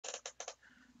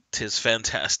'tis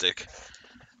fantastic.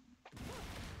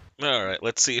 Alright,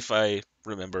 let's see if I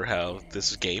remember how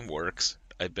this game works.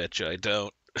 I bet you I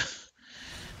don't.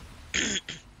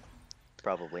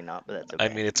 Probably not, but that's I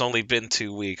okay. mean, it's only been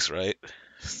 2 weeks, right?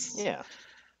 Yeah.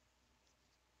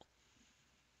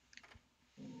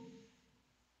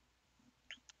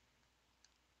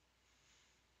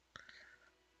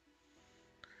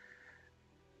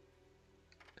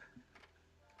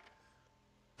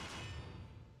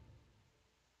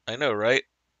 I know, right?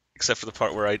 Except for the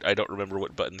part where I don't remember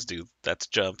what buttons do. That's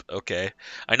jump. Okay.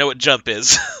 I know what jump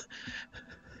is.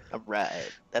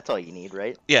 Alright. That's all you need,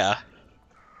 right? Yeah,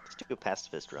 Let's do a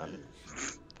pacifist run.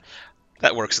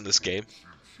 that works in this game.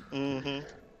 Mm-hmm.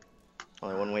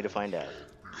 Only one way to find out.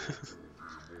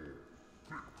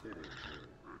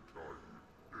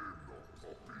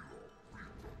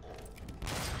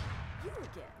 You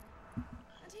again?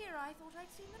 And here I thought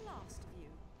I'd seen the last of you.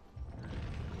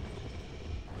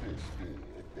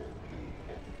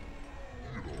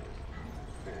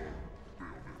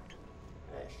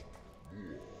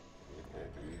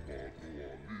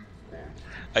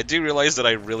 I do realize that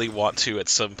I really want to, at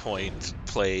some point,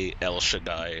 play El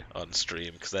Shaddai on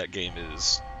stream, because that game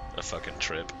is a fucking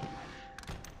trip.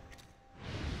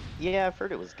 Yeah, I've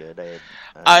heard it was good.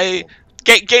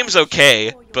 Game's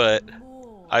okay, but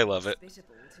I love it.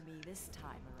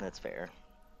 That's fair.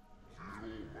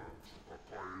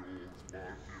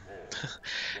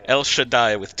 El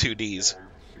Shaddai with 2 Ds.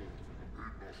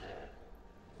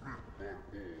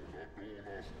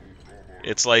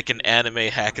 It's like an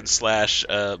anime hack and slash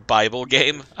Bible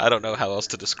game. I don't know how else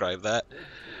to describe that.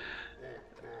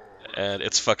 And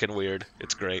it's fucking weird.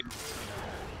 It's great.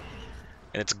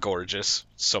 And it's gorgeous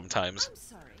sometimes. I'm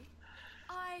sorry.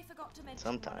 I forgot to mention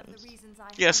Sometimes. one of the reasons I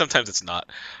Yeah, sometimes it's not.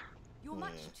 You're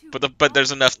much too But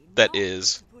there's enough that not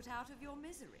is. to put out of your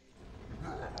misery.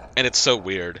 And it's so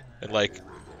weird. And like,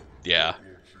 yeah.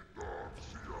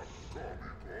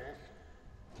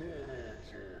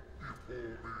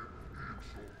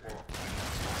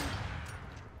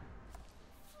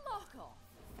 Flock off,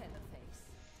 featherface.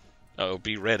 Oh,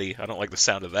 be ready. I don't like the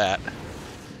sound of that.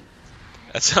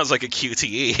 That sounds like a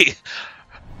QTE.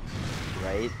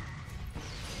 Right?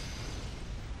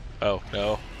 Oh,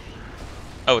 no.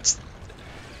 Oh, it's...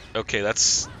 Okay,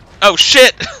 that's... Oh,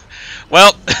 shit!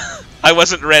 Well, I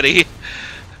wasn't ready.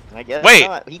 I guess Wait.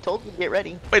 not. He told me to get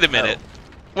ready. Wait a minute.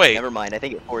 Oh, Wait. never mind. I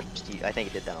think it forced you. I think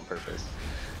it did that on purpose.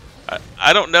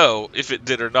 I don't know if it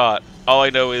did or not. All I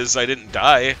know is I didn't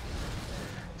die.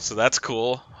 So that's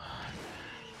cool.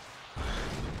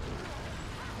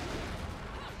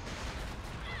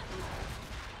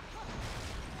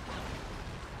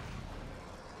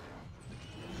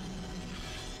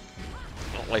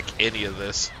 I don't like any of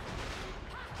this.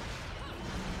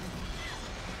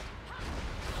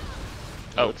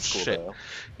 Oh, Looks cool, shit. though.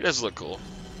 He does look cool.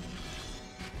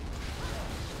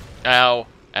 Ow.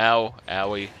 Ow.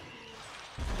 Owie.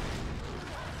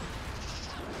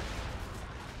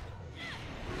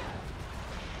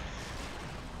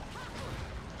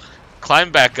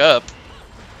 Climb back up.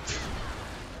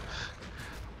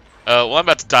 Well, I'm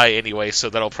about to die anyway, so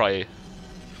that'll probably...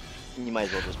 You might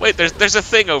as well just. Wait, there's a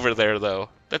thing over there, though.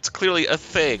 That's clearly a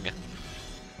thing.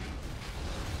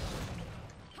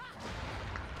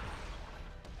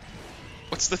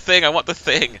 What's the thing? I want the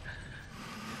thing.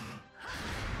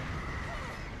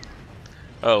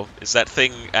 Oh, is that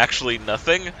thing actually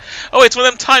nothing? Oh, it's one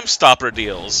of them time stopper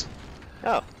deals.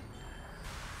 Oh.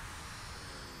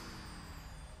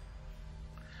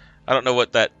 I don't know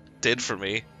what that did for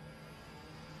me.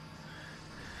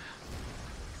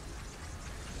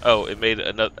 Oh, it made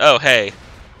another... Oh, hey.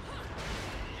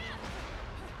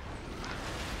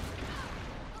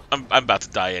 I'm about to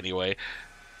die anyway.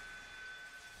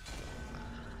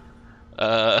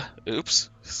 Oops.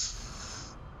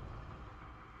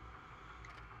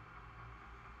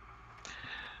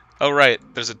 Oh, right.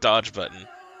 There's a dodge button.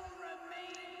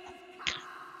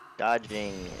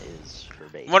 Dodging is for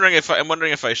bait. I'm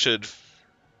wondering if I should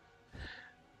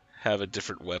have a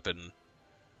different weapon.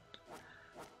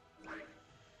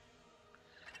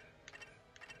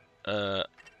 How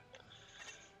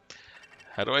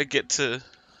do I get to...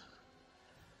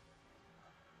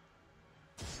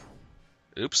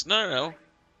 Oops, no.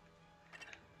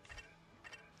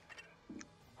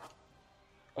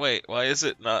 Wait, why is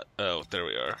it not... Oh, there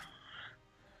we are.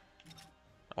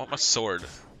 I want my sword.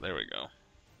 There we go.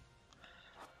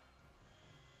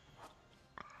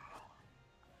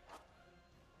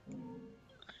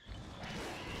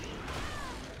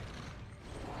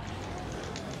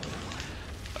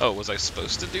 Oh, was I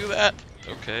supposed to do that?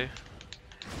 Okay.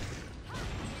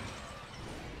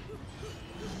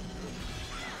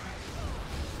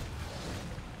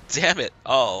 Damn it!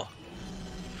 Oh.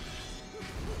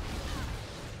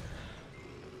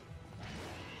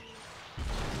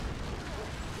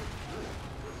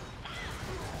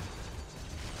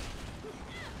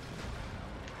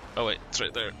 Oh wait, it's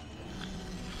right there.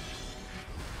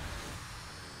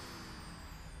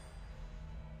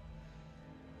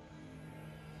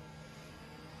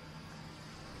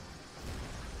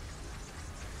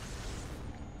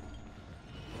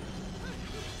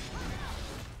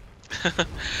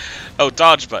 Oh,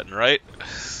 dodge button, right?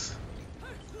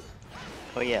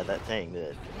 Oh yeah, that thing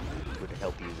that would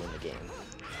help you win the game.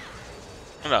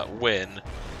 Not win.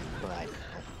 Right.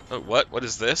 Oh, what? What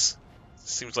is this?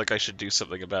 Seems like I should do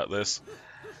something about this.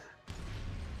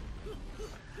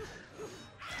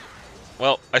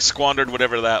 Well, I squandered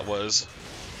whatever that was.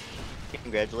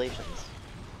 Congratulations.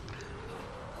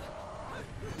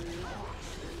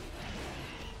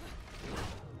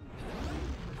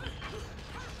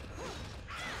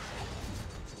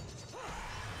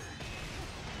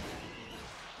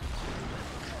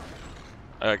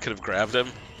 I could have grabbed him.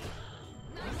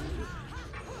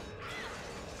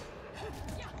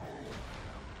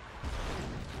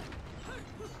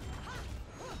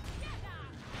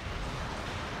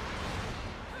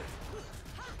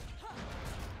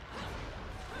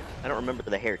 I don't remember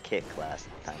the hair kick last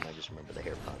time, I just remember the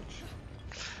hair punch.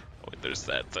 Oh, wait, there's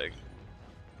that thing.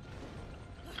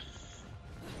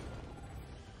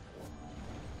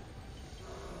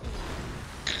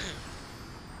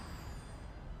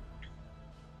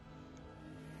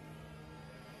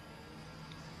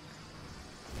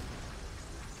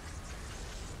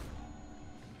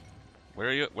 Where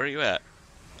are you? Where are you at?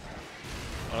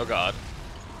 Oh god.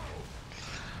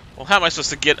 Well, how am I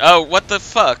supposed to get? Oh, what the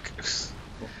fuck?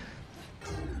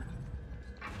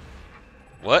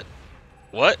 What?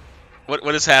 What?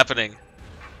 What is happening?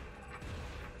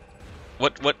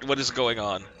 What is going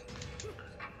on?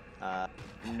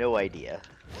 No idea.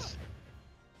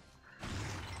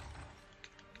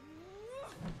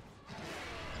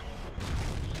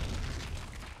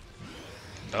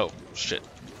 Oh, shit.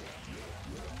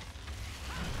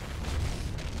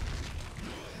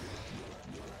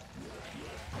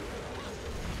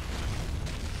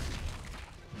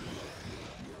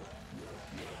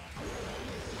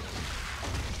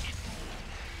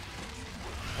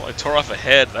 Well, I tore off a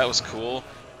head. That was cool.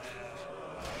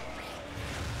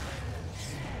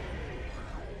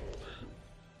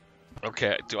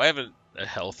 Okay, do I have a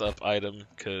health up item?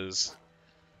 Because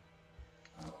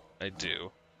I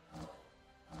do.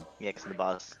 Yeah, 'cause the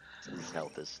boss's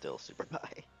health is still super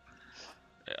high.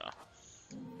 Yeah.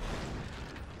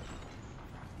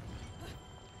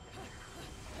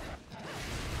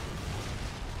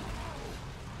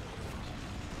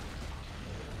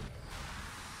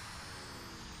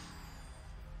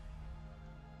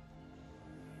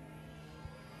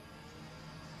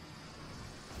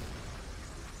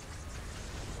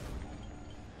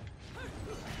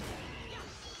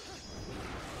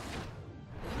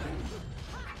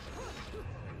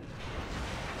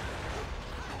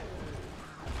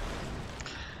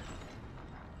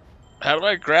 How do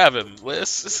I grab him,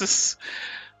 Liz? This is...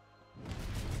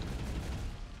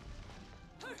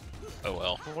 Oh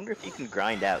well. I wonder if you can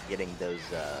grind out getting those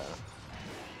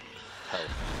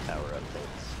health power-up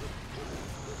things.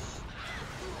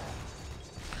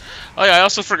 Oh yeah, I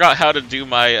also forgot how to do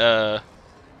my,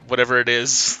 whatever it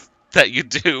is that you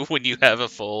do when you have a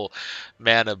full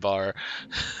mana bar.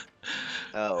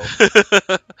 Oh,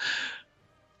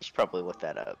 should probably look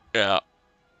that up. Yeah.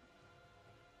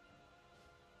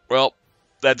 Well,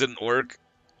 that didn't work.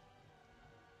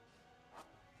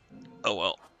 Oh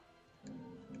well.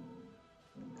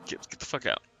 Get the fuck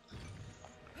out.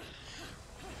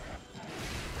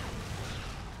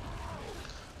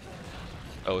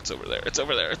 Oh, it's over there. It's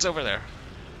over there. It's over there.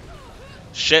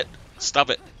 Shit. Stop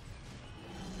it.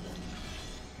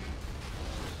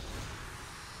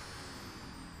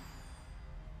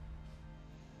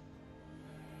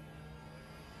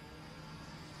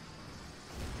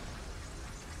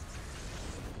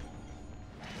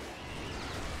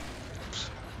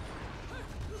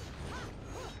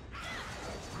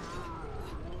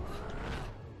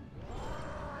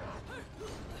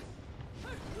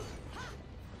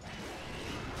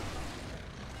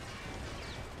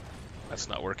 That's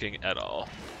not working at all.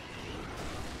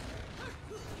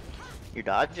 You're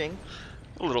dodging.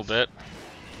 A little bit.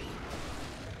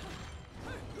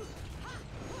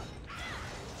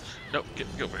 Nope, get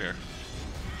over here.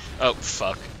 Oh,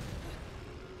 fuck.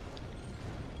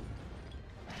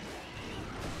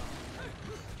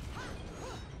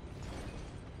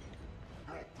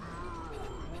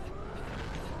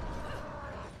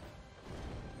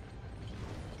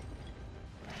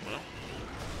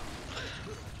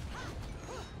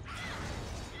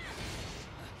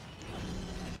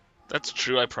 That's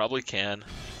true. I probably can.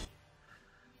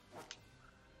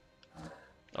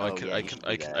 Oh, Oh, yeah, you should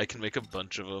do that. I can make a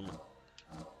bunch of them.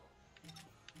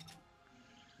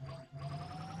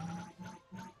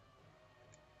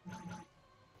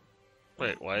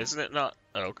 Wait, why isn't it not?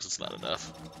 Oh, because it's not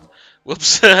enough.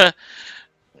 Whoops.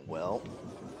 Well,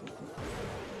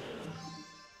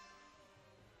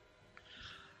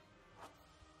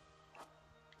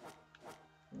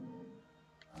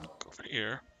 Go over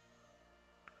here.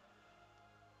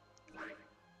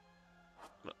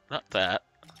 No, not that.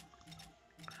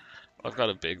 I've got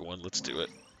a big one. Let's do it.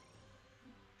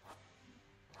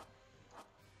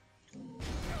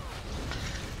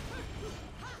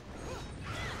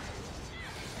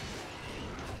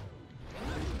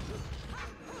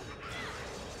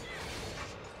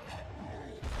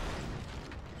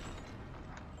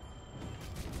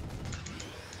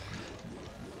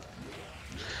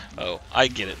 Oh, I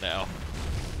get it now.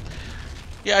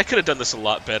 Yeah, I could have done this a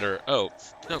lot better. Oh,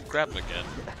 no, grab him again.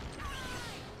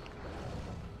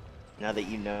 now that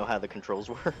you know how the controls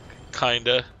work.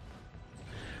 Kinda.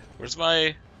 Where's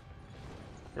my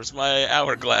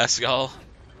hourglass, y'all?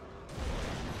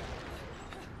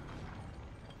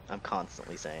 I'm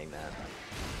constantly saying that.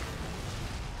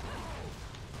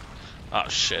 Oh,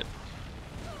 shit.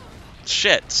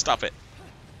 Shit, stop it.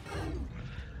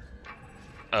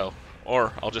 Oh,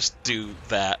 or I'll just do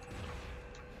that.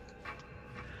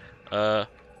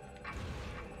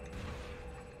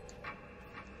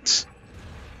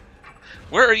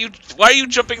 Where are you? Why are you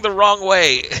jumping the wrong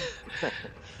way?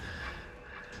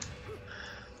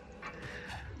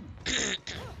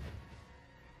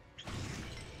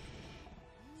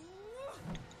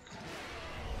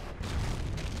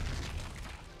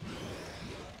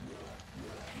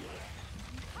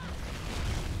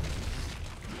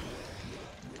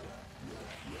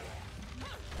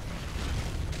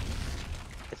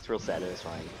 It's real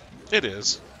satisfying. It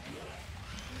is.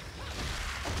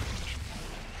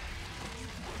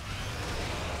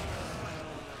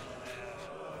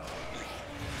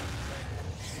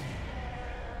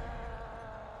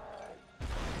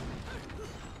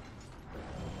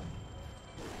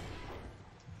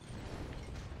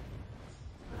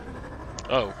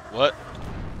 Oh, what?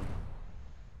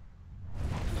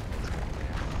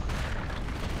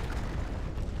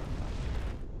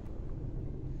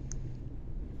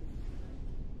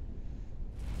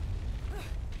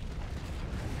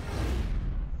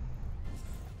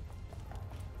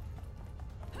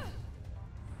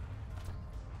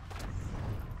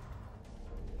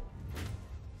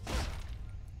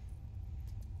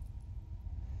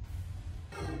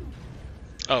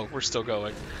 Oh, we're still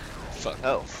going. Fuck.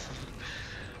 Oh,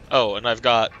 Oh, and I've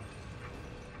got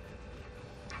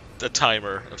a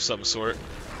timer of some sort.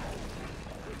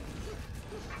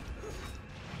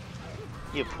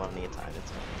 you have plenty of time.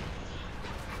 It's fine.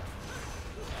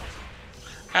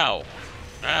 Ow.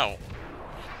 Ow.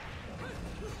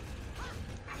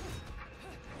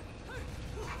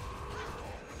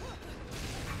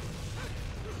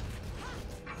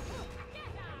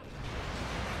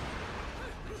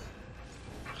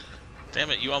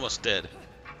 Damn it, you almost did.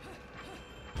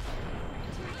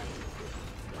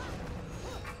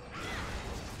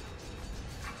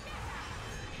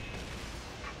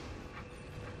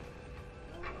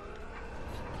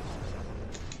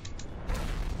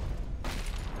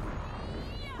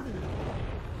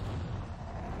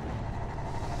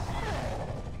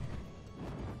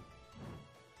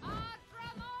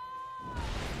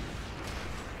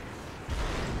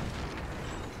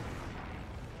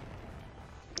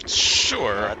 Oh,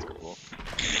 Sure. that's cool.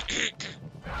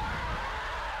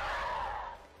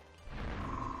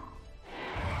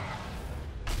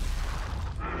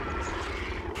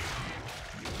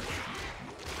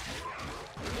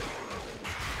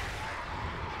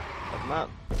 Fuck 'em up.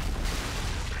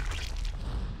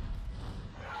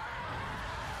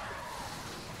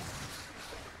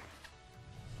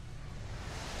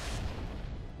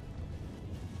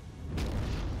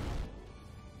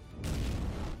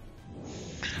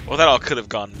 Well, that all could have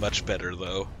gone much better,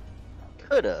 though.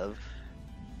 Could have.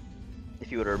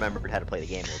 If you would have remembered how to play the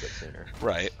game a little bit sooner.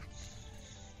 Right.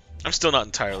 I'm still not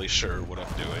entirely sure what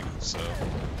I'm doing, so...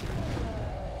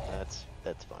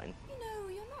 That's fine. You know,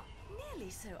 you're not nearly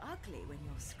so ugly when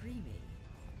you're screaming.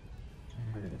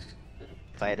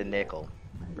 If I had a nickel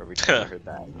for every time I heard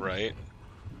that. Right.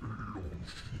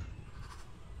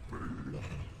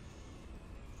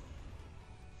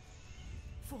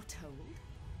 Foretold?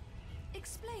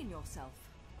 Explain yourself.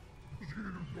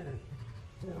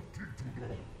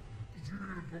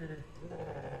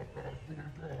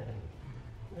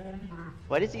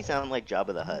 Why does he sound like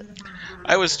Jabba the Hutt?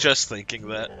 I was just thinking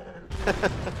that.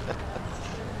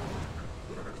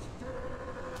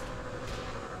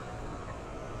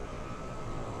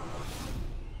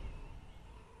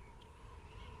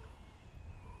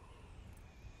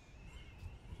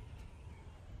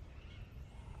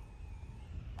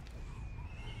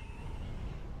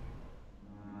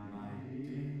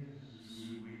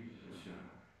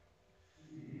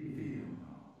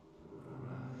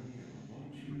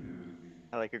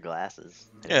 I like your glasses.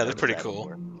 I Yeah, didn't they're notice pretty that cool.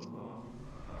 before.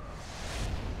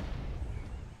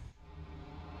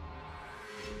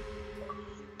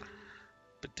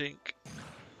 Badink.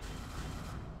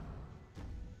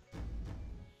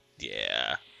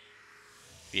 Yeah.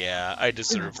 Yeah, I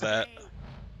deserve that.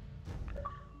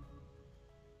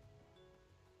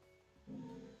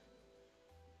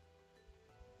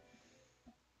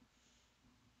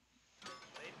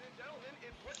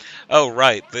 Oh,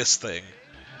 right, this thing.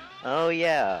 Oh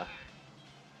yeah.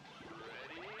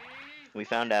 We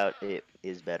found out it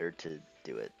is better to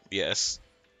do it. Yes.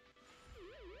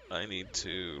 I need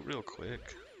to, real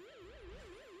quick.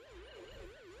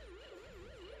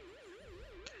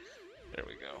 There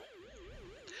we go.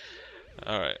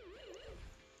 Alright.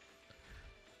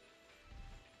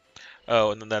 Oh,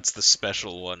 and then that's the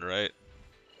special one, right?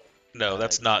 No,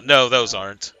 that's not. No, those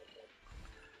aren't.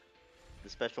 The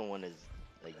special one is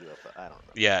a UFO. I don't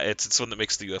know. Yeah, it's the one that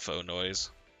makes the UFO noise.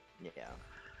 Yeah.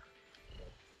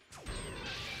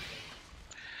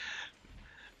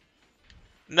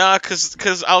 Nah,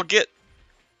 cause I'll get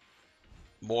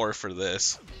more for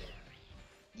this.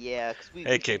 Yeah, because we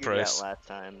AK figured it out price. last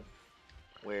time,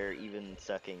 where even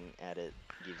sucking at it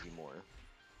gives you more.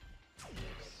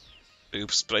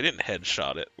 Oops, but I didn't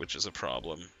headshot it, which is a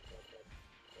problem.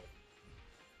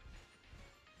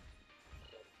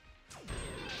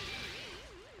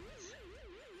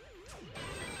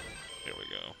 Here we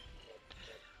go.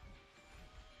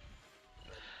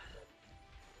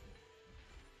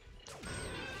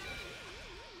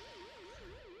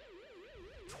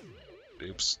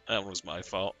 Oops, that was my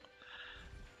fault.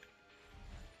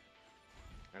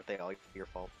 Aren't they all your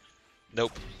fault?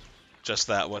 Nope, just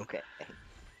that one. Okay.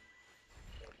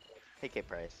 AK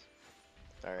price.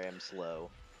 Sorry, I'm slow.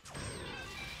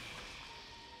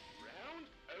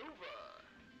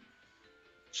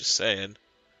 Just saying.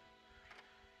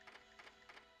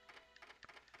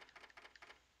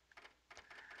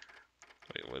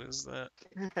 Wait, what is that?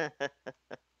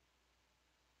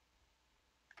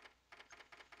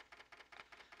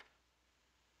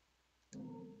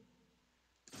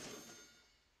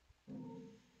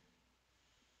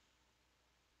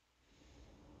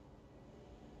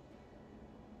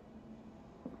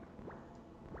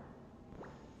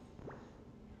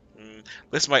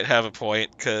 This might have a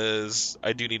point, because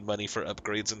I do need money for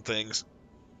upgrades and things.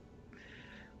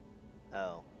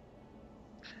 Oh.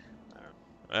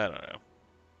 I don't know.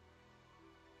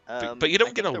 But you I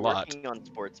don't get think a they're lot. working on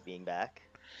sports being back.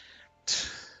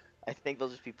 I think they'll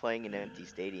just be playing in empty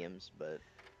stadiums, but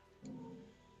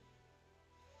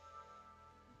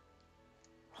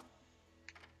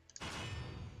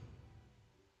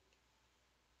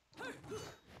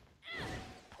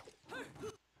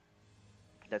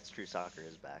that's true. Soccer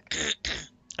is back.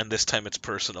 And this time it's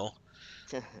personal.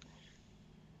 Where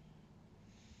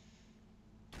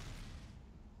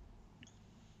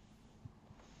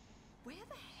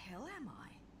the hell am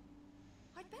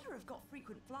I? I'd better have got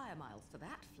frequent flyer miles for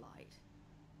that flight.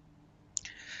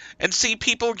 And see,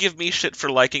 people give me shit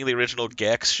for liking the original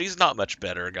Gex. She's not much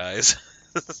better, guys.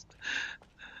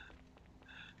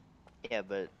 Yeah,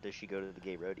 but does she go to the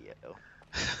gay rodeo?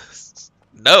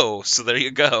 No, so there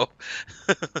you go.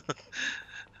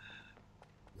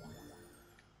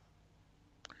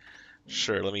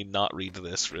 Sure, let me not read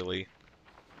this, really.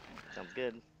 Sounds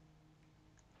good.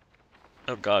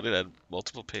 Oh god, it had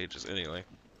multiple pages. Anyway.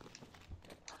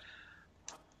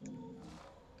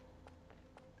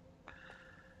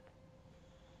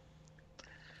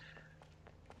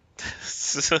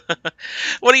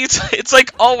 What are you it's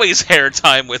like always hair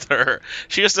time with her.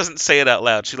 She just doesn't say it out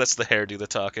loud. She lets the hair do the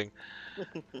talking.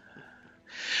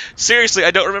 Seriously,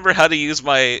 I don't remember how to use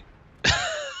my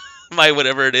my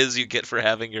whatever it is you get for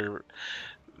having your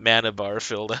mana bar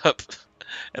filled up.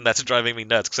 And that's driving me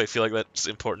nuts, because I feel like that's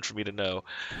important for me to know.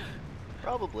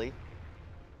 Probably.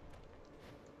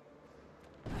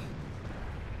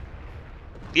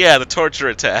 Yeah, the torture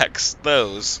attacks.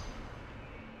 Those.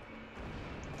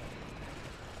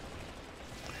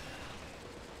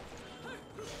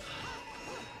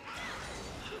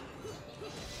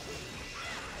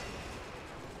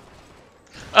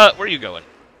 Where are you going?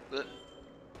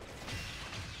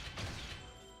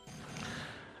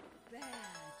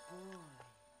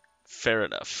 Fair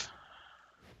enough.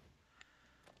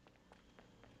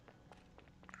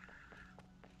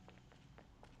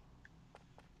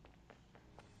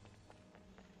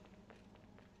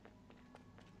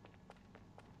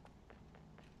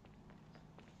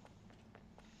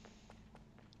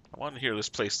 I want to hear this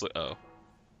place look. Oh.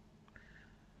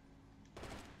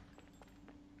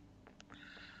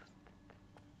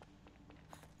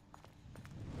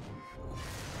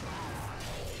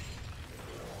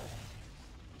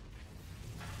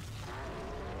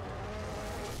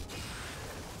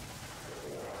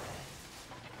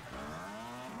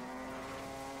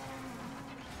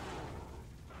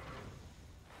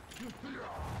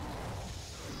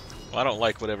 Well, I don't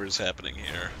like whatever's happening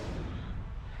here.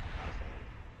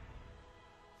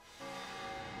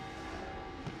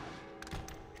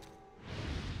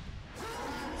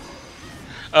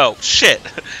 Oh, shit!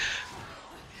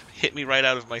 Hit me right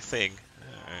out of my thing.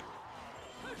 Alright.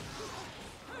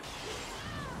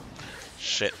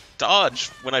 Shit. Dodge!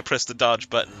 When I press the dodge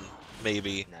button,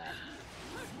 maybe. Nah.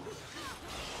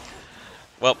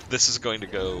 Well, this is going to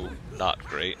go not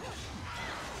great.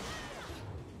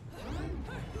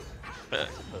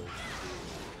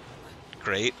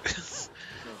 Great.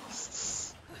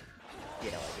 Yeah, like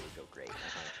it would go great.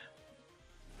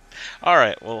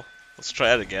 Alright, well, let's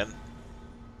try it again.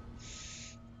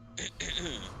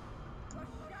 Getting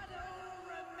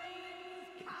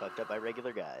fucked up by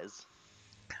regular guys.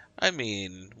 I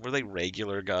mean, were they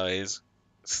regular guys?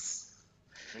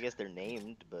 I guess they're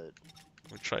named, but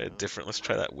We'll try a different. Let's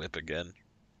try that whip again.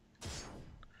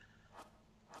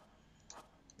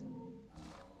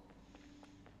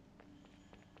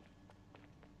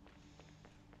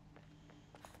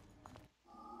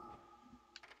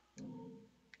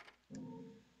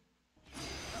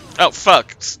 Oh,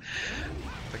 fuck!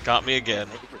 That got me again.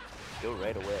 go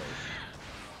right away.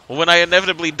 Well, when I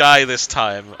inevitably die this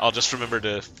time, I'll just remember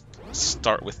to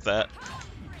start with that.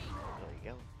 There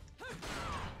you go.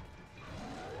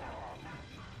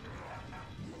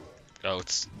 Oh,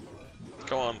 it's...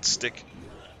 Go on, stick.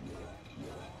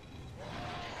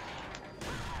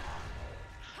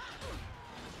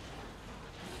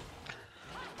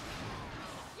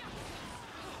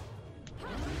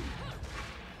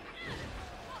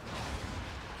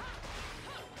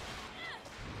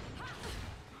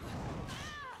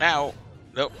 Ow!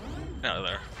 Nope. Out of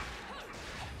there.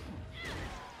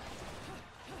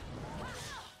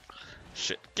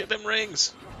 Shit. Get them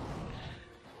rings!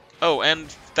 Oh,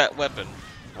 and that weapon.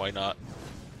 Why not?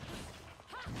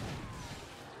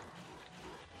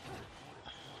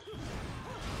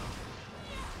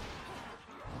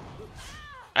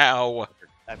 Ow!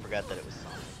 I forgot that it was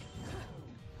Sonic.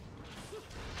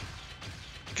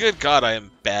 Good God, I am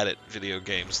bad at video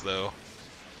games, though.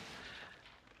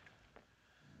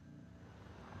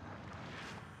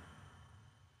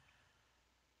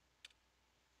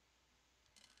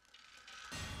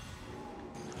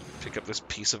 Pick up this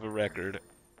piece of a record.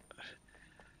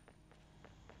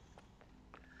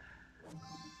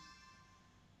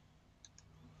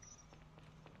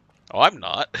 Oh, I'm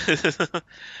not.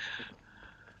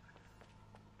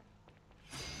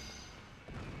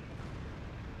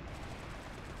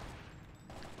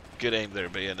 Good aim there,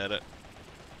 Bayonetta.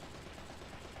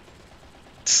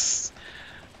 Is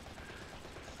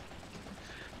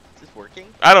this working?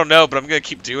 I don't know, but I'm gonna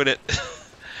keep doing it.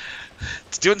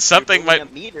 It's doing something. You're building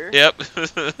a meter. Yep.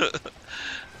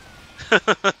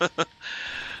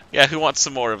 Yeah, who wants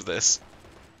some more of this?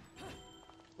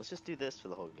 Let's just do this for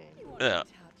the whole game. Yeah.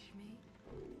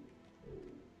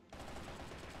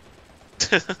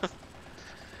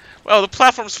 Well, the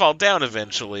platforms fall down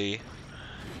eventually.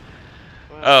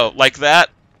 Well, Oh, like that?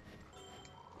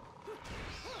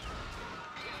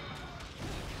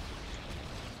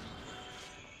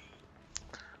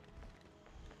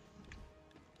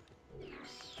 Did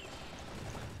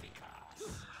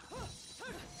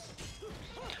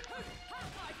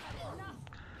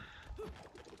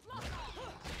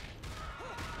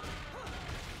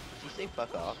you say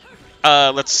fuck off?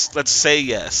 Let's say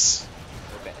yes.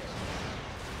 Okay.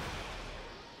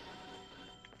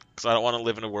 Because I don't want to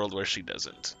live in a world where she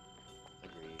doesn't.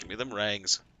 Agreed. Give me them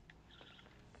rings.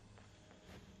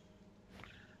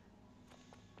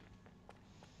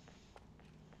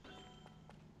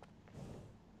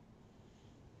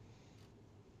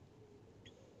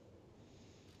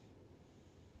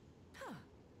 Huh.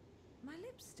 My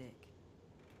lipstick.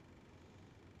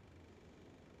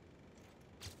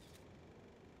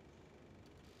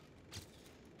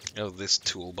 Oh, this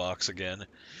toolbox again.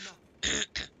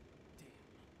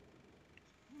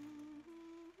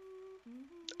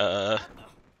 I've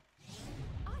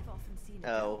often seen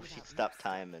Oh, she stopped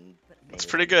time and That's painted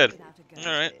pretty on good. the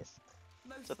Alright. face.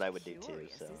 Most That's what I would do too,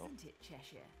 curious, so. isn't it,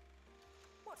 Cheshire?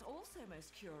 What's also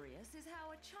most curious is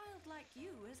how a child like you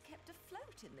has kept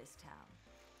afloat in this town.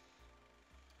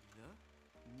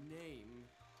 The name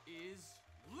is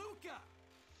Luca.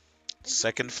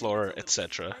 Second floor,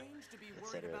 etc. To be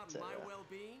worried Etc., about etc. my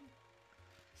well-being?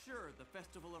 Sure, the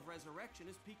Festival of Resurrection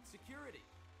is peak security.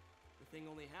 The thing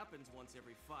only happens once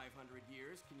every 500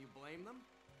 years. Can you blame them?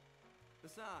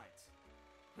 Besides,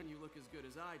 when you look as good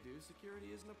as I do, security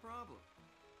isn't a problem.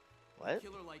 A What?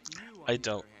 killer like you, on I the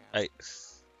don't. other hand,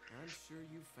 I'm sure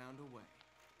you found a way.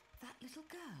 That little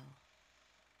girl.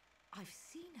 I've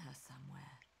seen her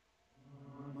somewhere.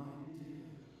 My dear,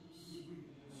 sweet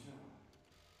child,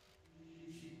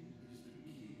 she is the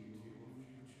key to your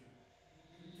future.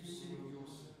 To save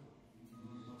yourself, you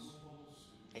must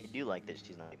also I do like that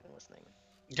she's not even listening.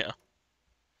 Yeah.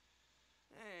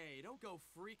 Hey, don't go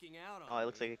freaking out on Oh, it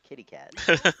looks me. like a kitty cat.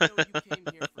 We both know you came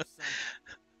here for something.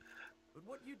 But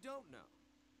what you don't know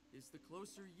is the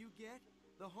closer you get,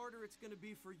 the harder it's going to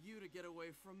be for you to get away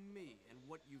from me and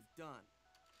what you've done.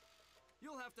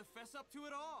 You'll have to fess up to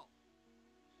it all.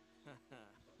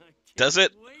 I can't Does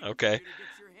it? wait Okay. For you to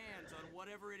get your hands on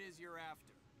whatever it is you're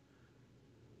after.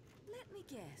 Let me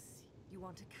guess. You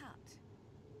want a cut?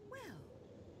 Well,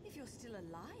 if you're still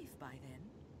alive by then,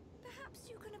 perhaps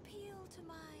you can appeal to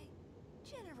my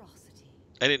generosity.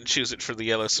 I didn't choose it for the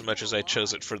yellow so much as I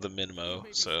chose it for the You Minmo, may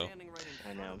be so... standing right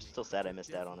in I know, front I'm of me, still sad I but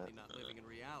missed out on it. definitely not living in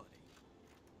reality,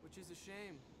 which is a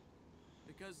shame,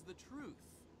 because the truth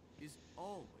is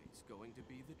always going to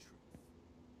be the truth.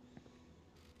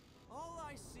 All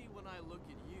I see when I look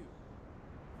at you,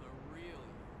 the real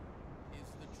you, is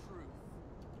the truth.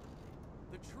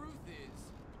 The truth is,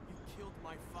 you killed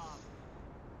my father.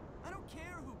 I don't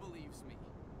care who believes me.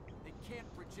 They can't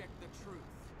reject the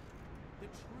truth. The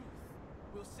truth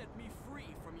will set me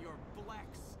free from your black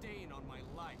stain on my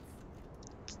life.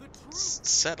 The truth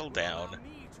Settle will down. allow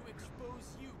me to expose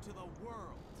you to the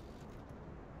world.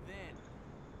 Then,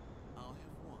 I'll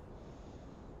have won.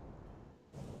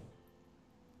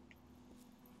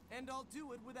 And I'll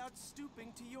do it without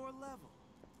stooping to your level.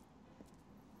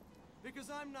 Because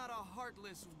I'm not a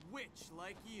heartless witch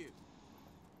like you.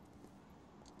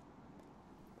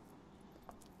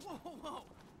 Whoa, whoa, whoa!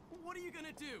 What are you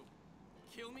gonna do?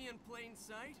 Kill me in plain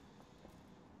sight?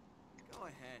 Go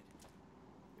ahead.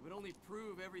 It would only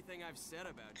prove everything I've said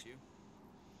about you.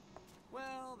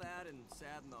 Well, that and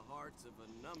sadden the hearts of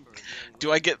a number of young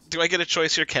Do I get a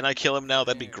choice here? Can I kill him now?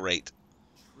 That'd be great.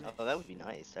 Oh, that would be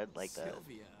nice. I'd like that.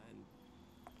 Sylvia and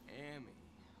Amy.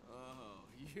 Oh,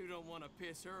 you don't want to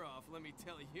piss her off, let me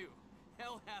tell you.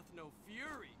 Hell hath no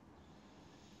fury.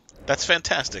 That's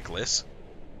fantastic, Liz.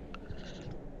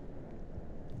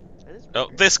 That is Oh,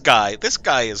 weird. this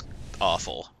guy is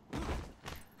awful.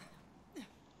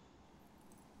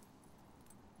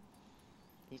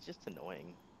 He's just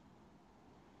annoying.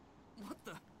 What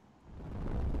the?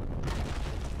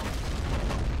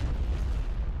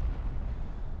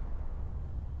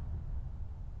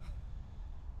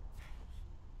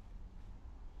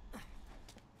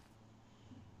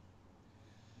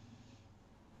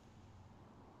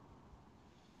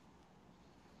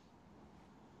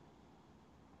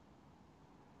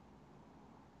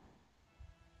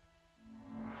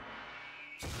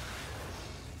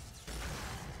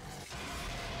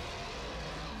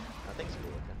 Nothing's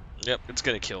cool looking. Yep, it's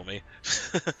gonna kill me.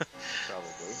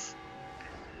 Probably.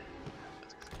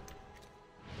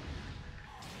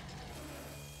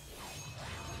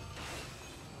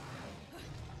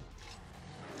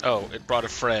 Oh, it brought a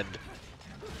friend.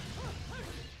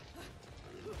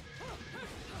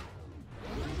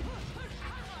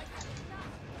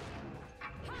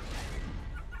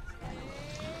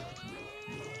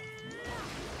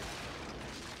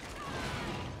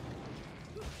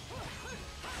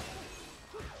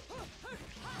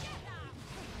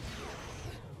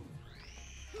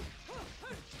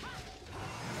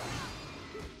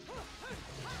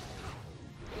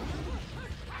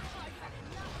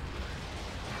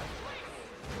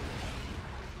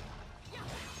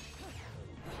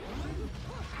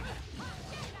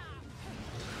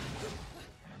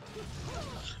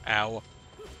 Ow.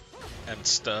 And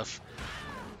stuff.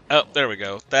 Oh, there we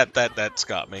go. That's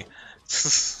got me.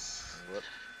 Whoop.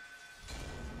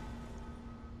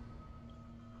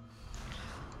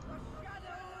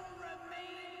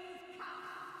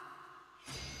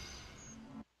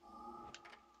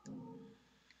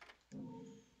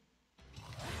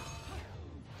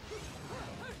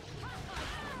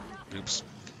 Oops.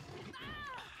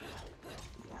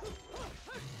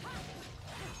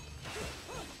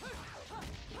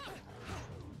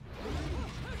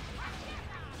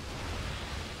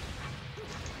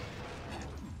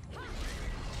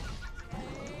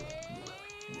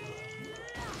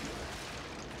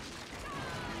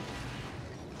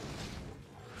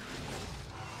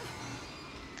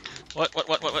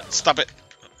 What? Stop it!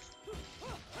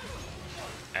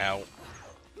 Ow.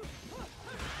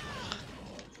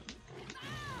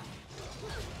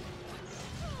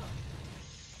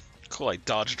 Cool, I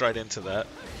dodged right into that.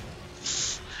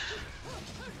 Just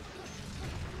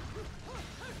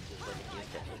like it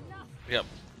used to hit. Yep.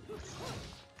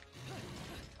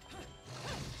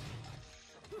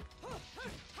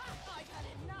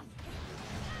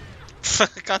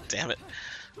 God damn it.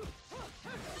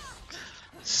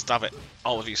 Stop it.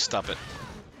 All of you, stop it.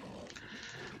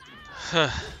 I've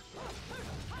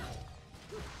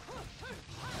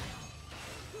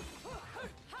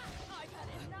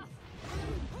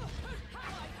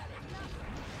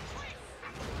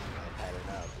had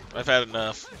enough. I've had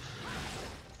enough.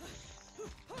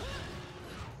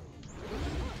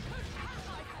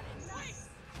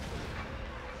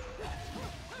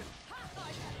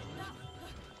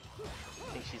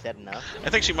 Think she's had enough? I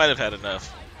think she might have had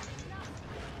enough.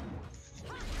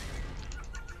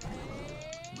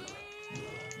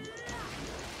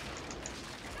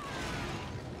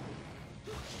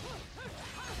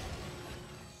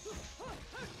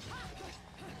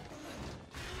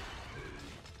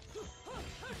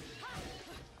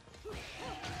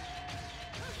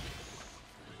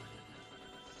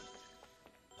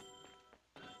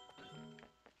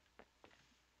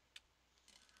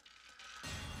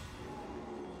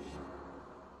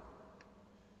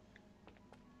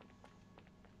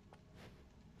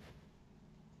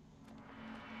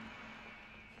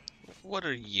 What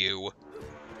are you?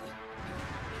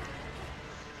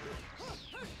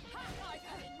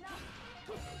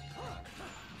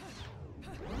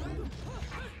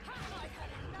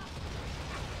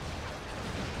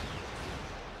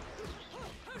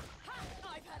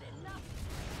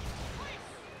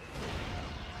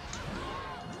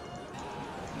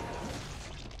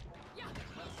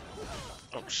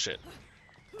 Oh shit.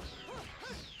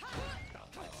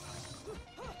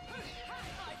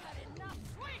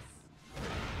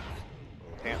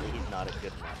 Apparently he's not a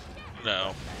good enough.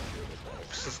 No.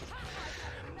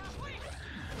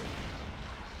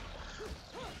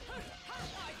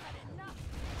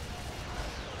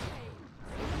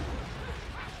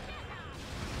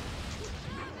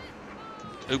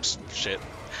 Oops, shit.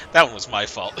 That one was my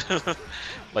fault.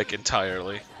 Like,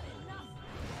 entirely.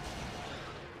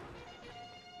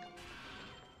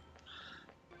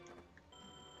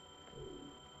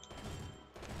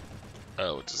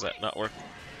 Oh, does that not work?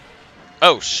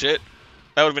 Oh, shit.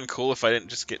 That would have been cool if I didn't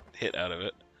just get hit out of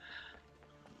it.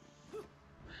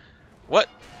 What?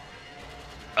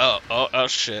 Oh,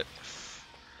 shit.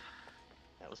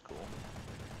 That was cool.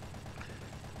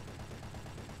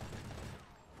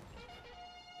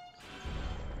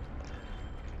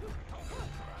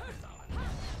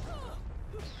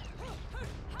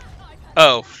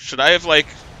 Oh, should I have, like,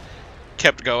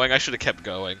 kept going? I should have kept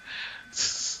going.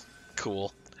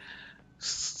 Cool.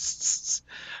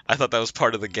 I thought that was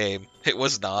part of the game. It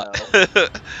was not.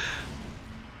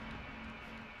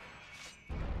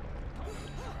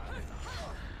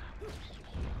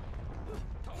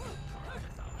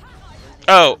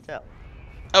 Oh. Tell.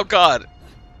 Oh, God.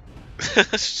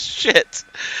 Shit.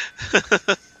 No.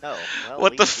 Well,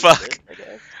 What we the did fuck? good, I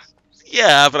guess.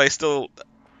 Yeah, but I still...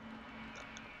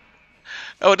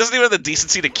 Oh, it doesn't even have the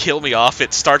decency to kill me off.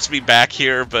 It starts me back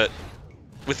here, but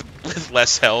with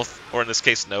less health, or in this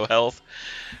case, no health.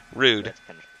 Rude. That's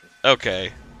kind of tricky.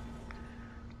 Okay.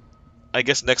 I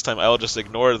guess next time I'll just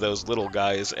ignore those little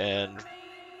guys and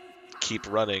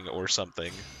keep running or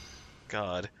something.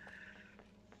 God.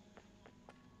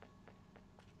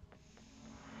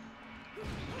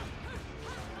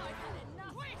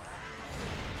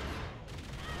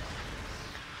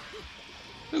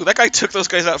 Ooh, that guy took those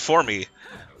guys out for me.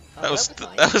 Oh, That was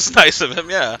nice. that was nice of him,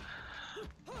 yeah.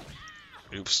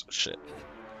 Oops, shit.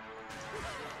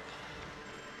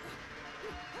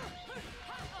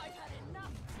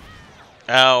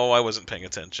 Ow, I wasn't paying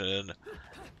attention.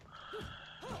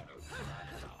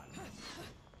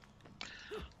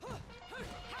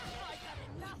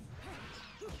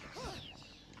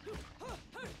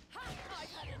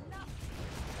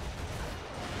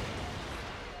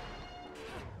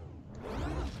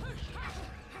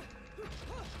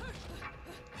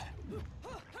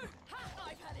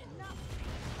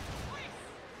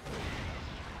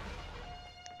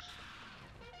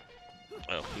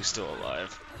 Oh, he's still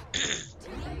alive.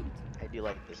 I do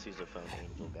like the sousaphone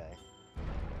angel guy.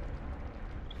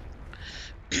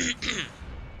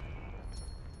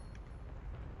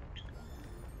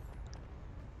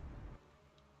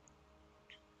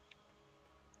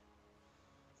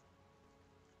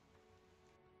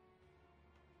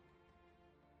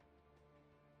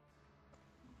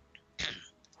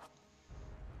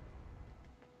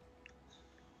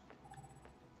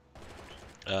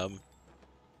 Um,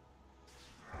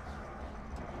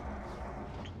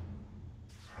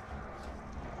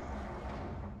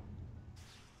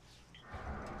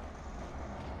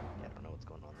 Yeah, I don't know what's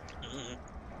going on there. mm,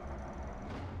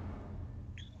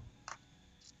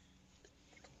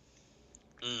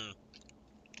 mm.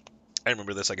 I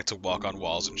remember this. I get to walk on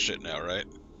walls and shit now, right?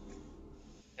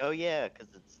 Oh yeah, because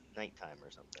it's nighttime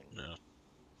or something. Yeah.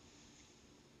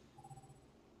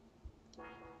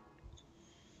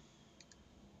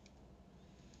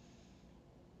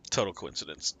 Total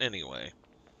coincidence. Anyway.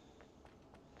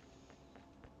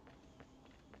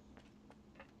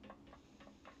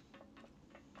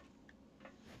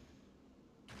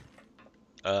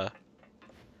 Uh.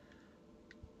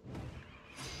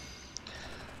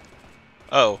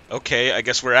 Oh, okay. I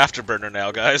guess we're Afterburner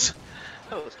now, guys.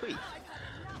 Oh, sweet.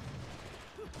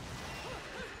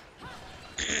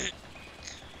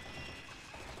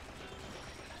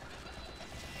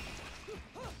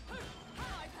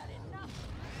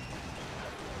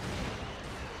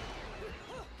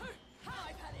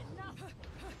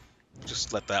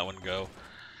 Just let that one go.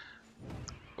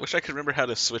 I wish I could remember how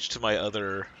to switch to my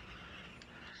other...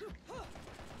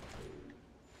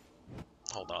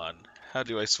 Hold on. How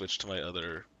do I switch to my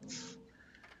other...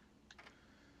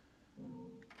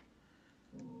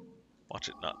 Watch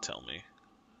it not tell me.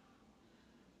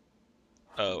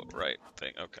 Oh, right.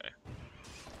 Thing. Okay.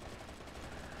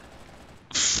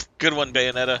 Good one,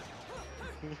 Bayonetta.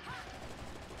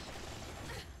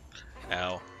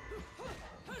 Ow.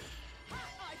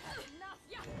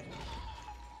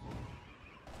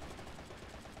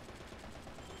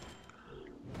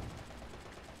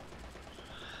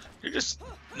 You're just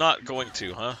not going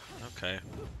to, huh? Okay.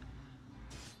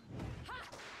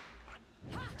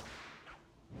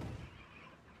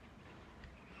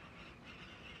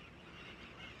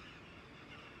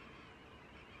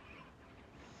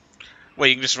 Wait,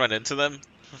 you can just run into them?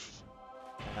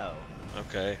 Oh.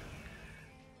 Okay.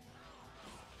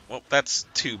 Well, that's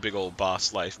two big old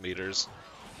boss life meters.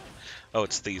 Oh,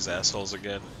 it's these assholes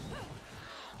again.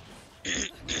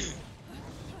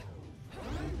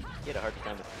 You had a hard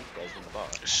time with these guys in the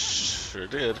boss. Sure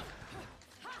did.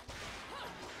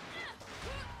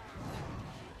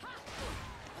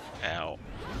 Ow.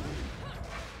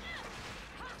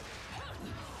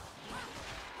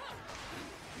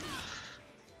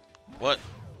 What?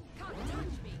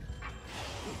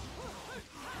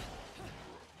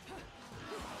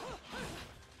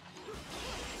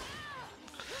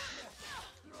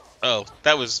 Oh,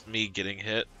 that was me getting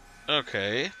hit.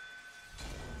 Okay.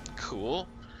 Cool.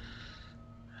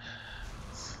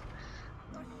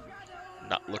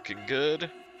 Not looking good.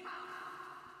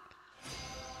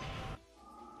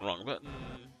 Wrong button.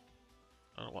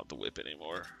 I don't want the whip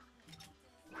anymore.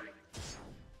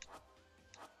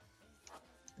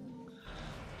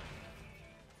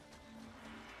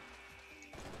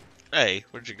 Hey,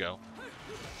 where'd you go?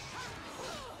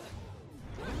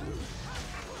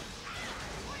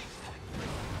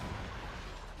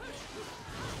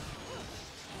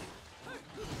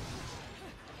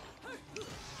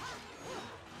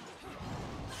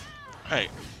 Hey,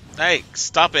 hey,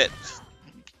 stop it!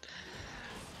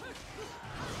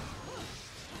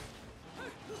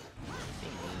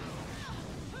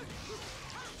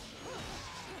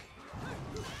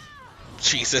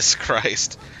 Jesus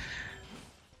Christ.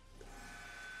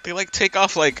 They like take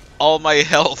off like all my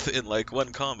health in like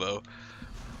one combo.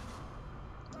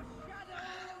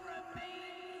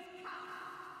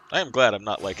 I am glad I'm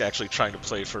not like actually trying to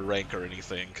play for rank or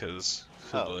anything, cause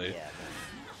oh Oh boy. yeah.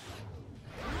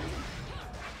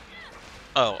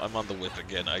 Oh, I'm on the whip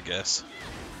again, I guess.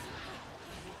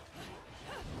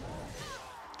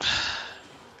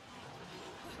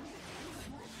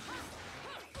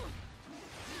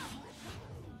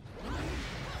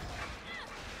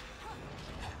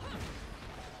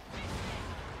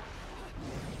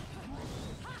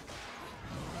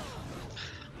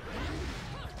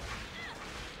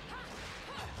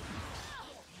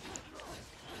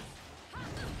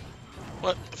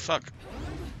 What the fuck?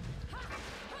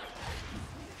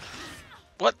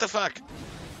 What the fuck? I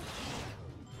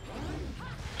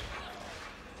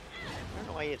don't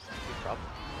know why you have such a big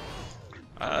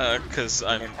problem. Cause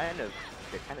I'm... They're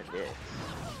kind of dicks.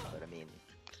 But I mean,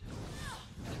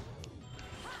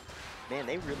 man,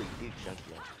 they really do chunk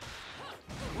you.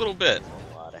 a little bit.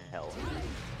 A lot of health.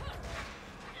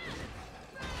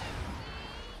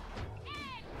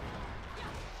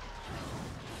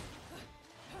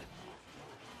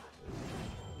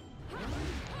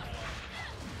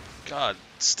 God,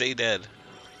 stay dead.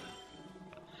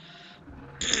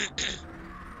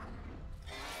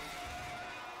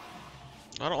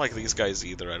 I don't like these guys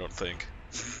either, I don't think.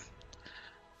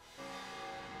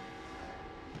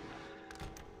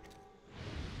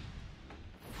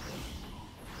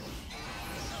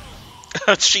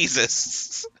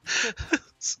 Jesus.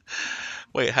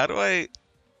 Wait, how do I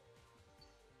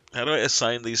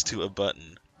assign these to a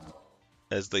button,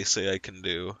 as they say I can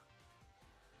do?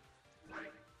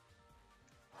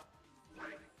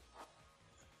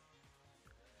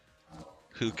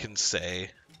 Who can say?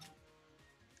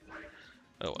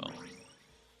 Oh well.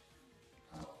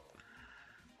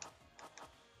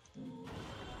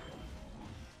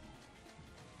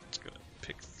 Just gonna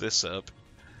pick this up.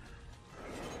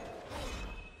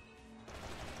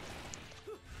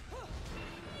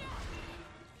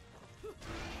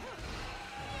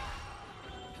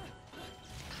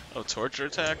 Oh, torture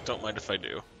attack? Don't mind if I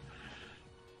do.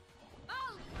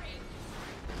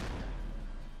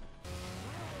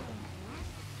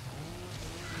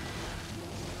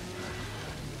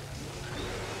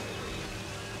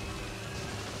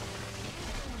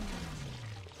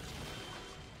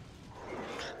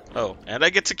 Oh, and I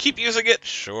get to keep using it?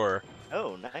 Sure.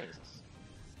 Oh, nice.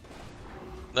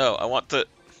 No, I want the...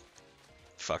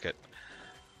 Fuck it.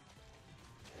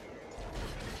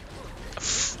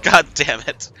 God damn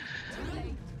it.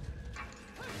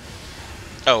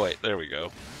 Oh wait, there we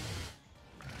go.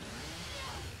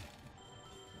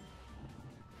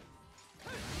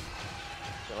 Is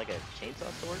that like a chainsaw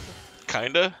sword?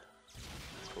 Kinda?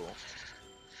 That's cool.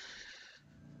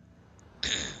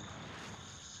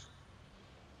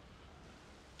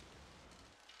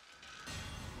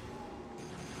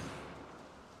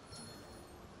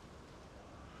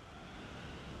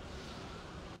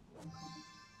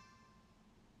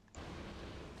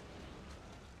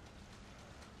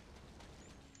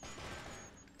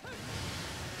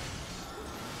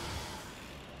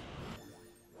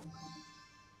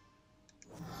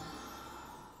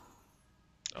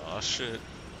 Aw, shit.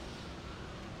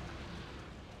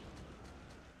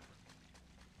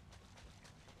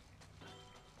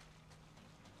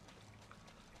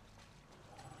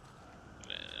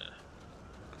 Nah.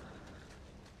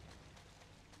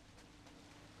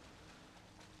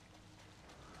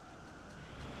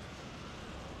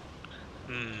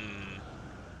 Hmm.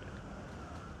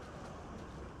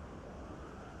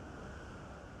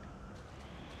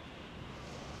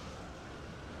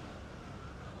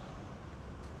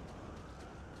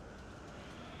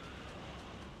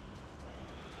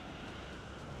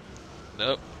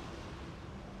 Nope.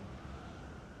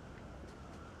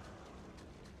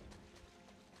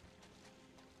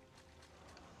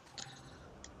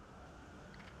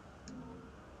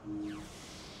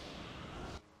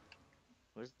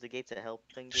 What does the gates of hell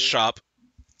thing do? Shop.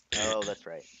 Oh, that's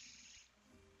right.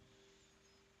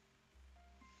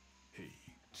 Hey,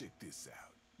 check this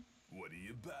out. What are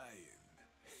you buying?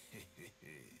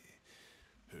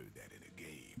 Heard that in a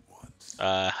game once.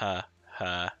 Ha.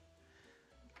 Ha.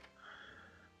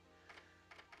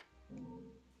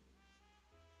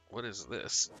 What is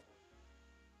this?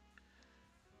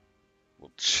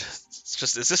 Well, it's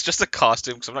just, is this just a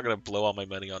costume? Because I'm not gonna blow all my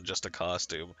money on just a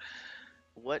costume.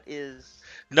 What is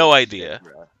No idea.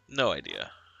 Constrictra? No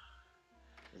idea.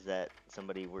 Is that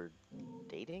somebody we're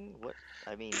dating? What?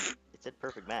 I mean, it said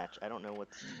perfect match. I don't know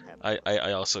what's happening.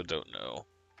 I also don't know.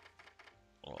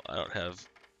 Well, I don't have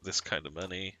this kind of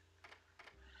money.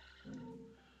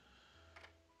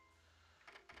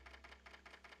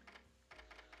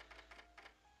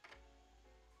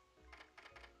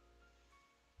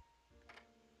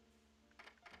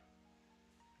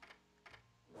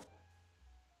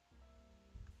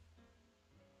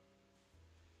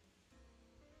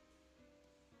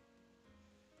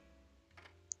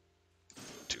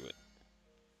 Do it.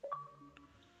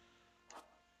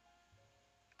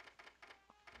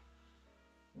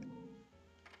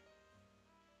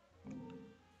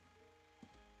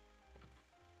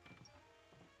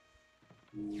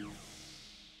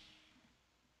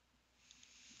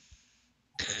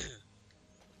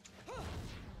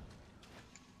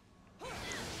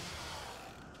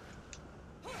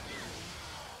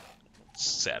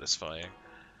 Satisfying.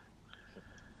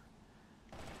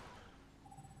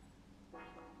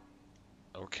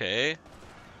 Okay.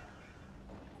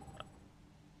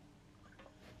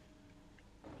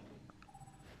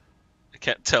 I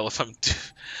can't tell if I'm...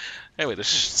 Anyway, there's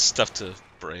stuff to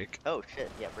break. Oh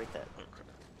shit! Yeah, break that.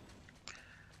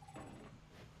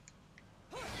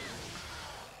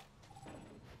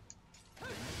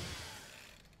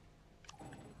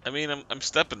 I mean, I'm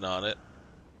stepping on it.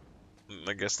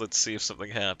 I guess let's see if something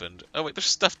happened. Oh wait, there's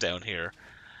stuff down here.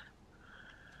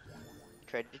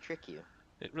 Tried to trick you.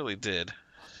 It really did.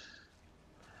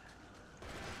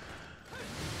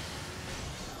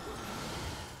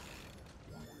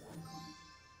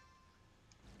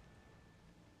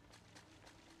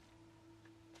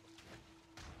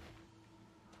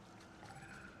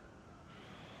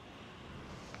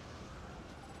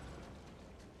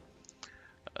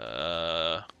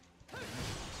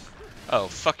 Oh,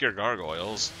 fuck your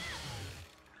gargoyles.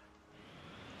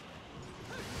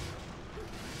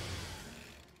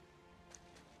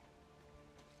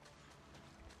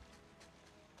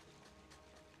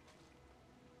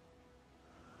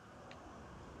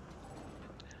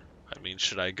 I mean,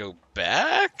 should I go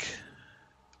back?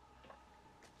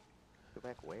 Go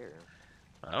back where?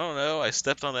 I don't know. I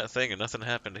stepped on that thing and nothing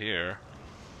happened here.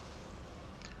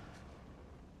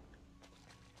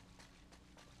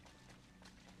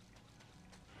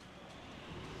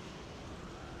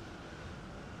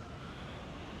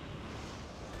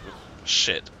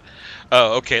 Shit.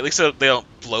 Oh, okay. At least they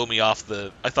don't blow me off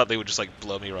the... I thought they would just, like,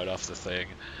 blow me right off the thing.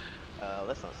 Oh,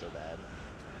 that's not so bad.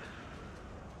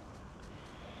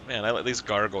 Man, I let these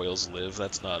gargoyles live.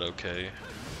 That's not okay.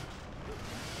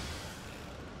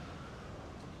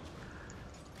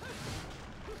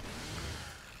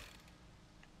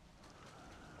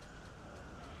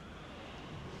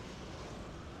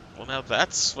 Well, now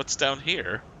that's what's down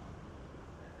here.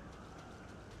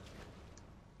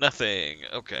 Nothing.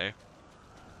 Okay.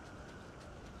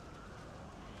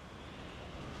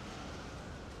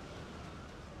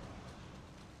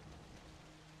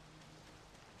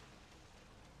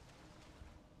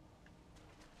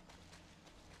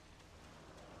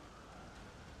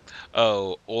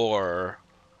 Oh, or...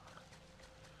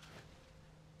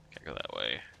 Can't go that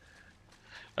way.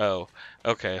 Oh,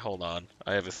 okay, hold on.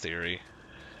 I have a theory.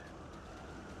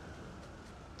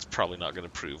 It's probably not going to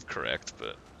prove correct,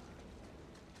 but...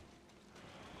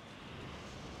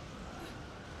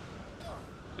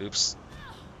 Oops.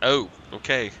 Oh,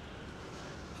 okay.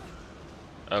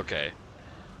 Okay.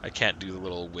 I can't do the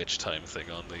little witch time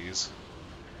thing on these.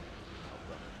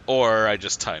 Or I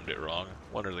just timed it wrong.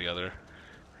 One or the other.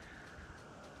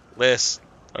 Liz,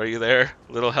 are you there?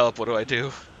 Little help, what do I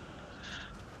do?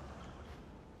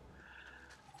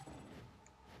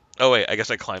 Oh wait, I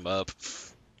guess I climb up.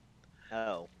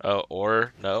 Oh. Oh,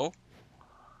 or no?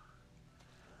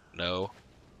 No.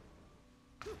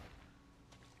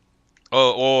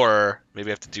 Oh, or maybe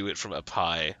I have to do it from up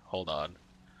high. Hold on.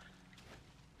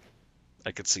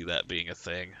 I could see that being a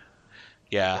thing.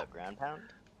 Yeah. What, ground pound?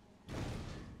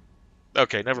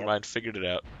 Okay, never Yep. mind. Figured it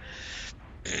out.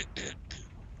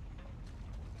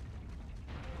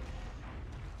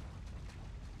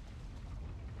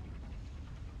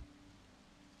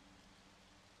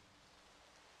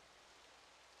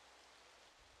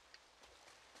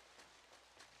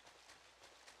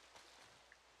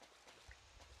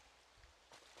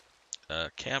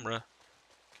 Camera.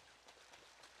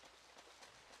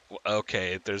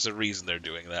 Okay, there's a reason they're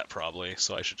doing that probably,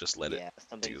 so I should just let it Yeah, do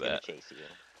somebody's gonna that. chase you.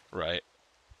 Right.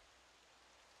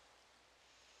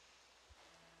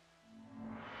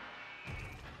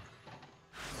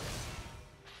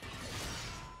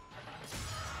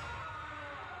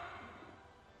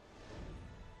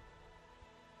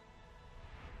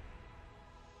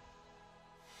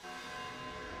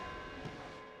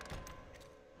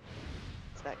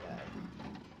 It's that guy.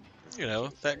 You know,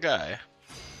 Chase that you. guy.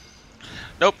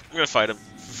 Nope, I'm gonna fight him.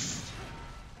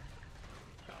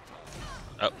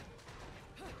 Oh.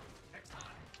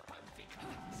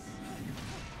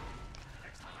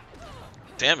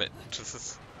 Damn it.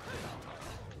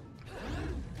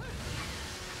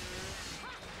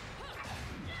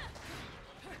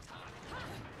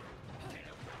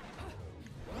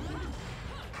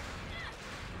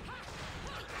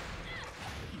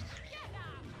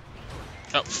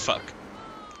 Oh, fuck.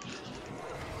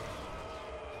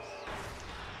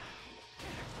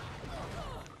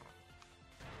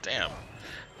 Damn.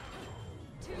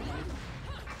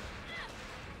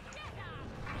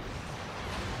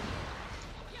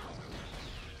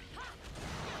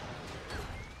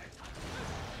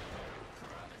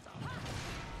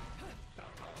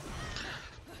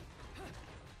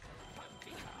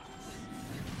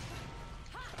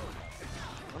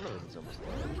 One of them's almost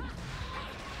dead.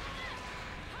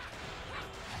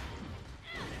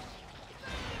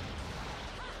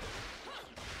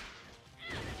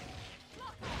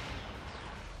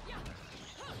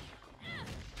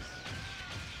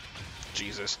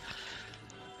 Jesus.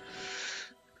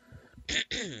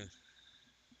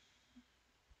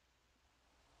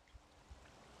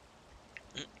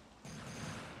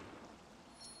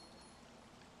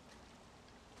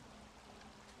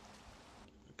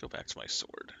 Go back to my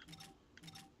sword.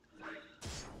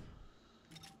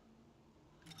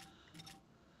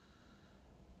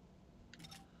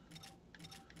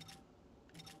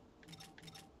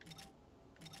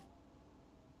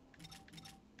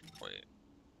 Wait.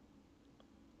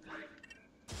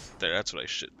 There, that's what I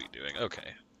should be doing. Okay.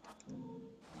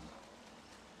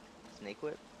 Snake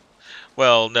whip?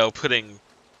 Well, no, putting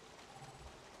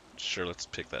Sure, let's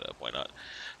pick that up. Why not?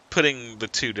 Putting the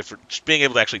two different, being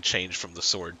able to actually change from the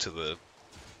sword to the.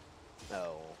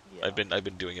 Oh, yeah. I've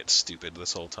been doing it stupid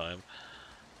this whole time.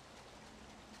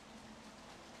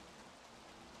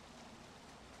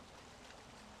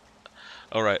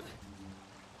 All right.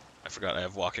 I forgot I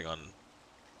have walking on.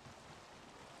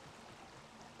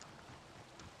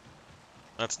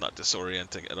 That's not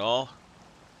disorienting at all.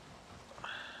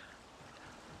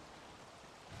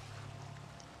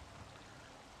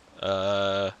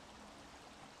 I'm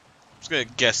just gonna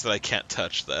guess that I can't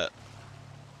touch that.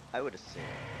 I would assume.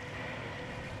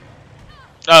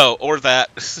 Oh, or that.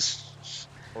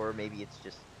 Or maybe it's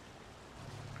just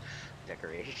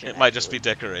decoration. It might just actually. be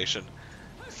decoration.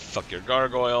 Fuck your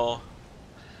gargoyle.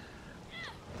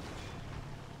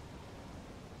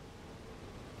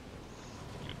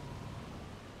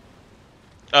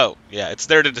 Oh, yeah, it's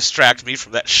there to distract me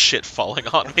from that shit falling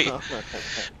on me.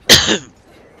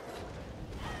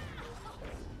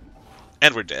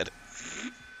 And we're dead.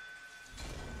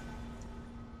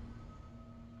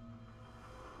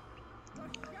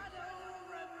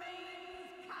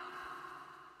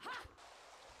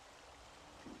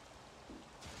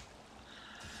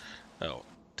 Oh,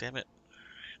 damn it.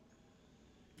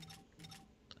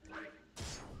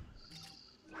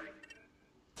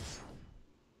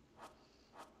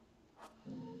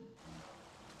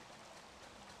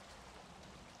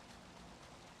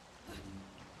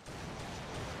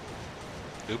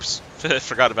 Oops.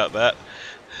 Forgot about that.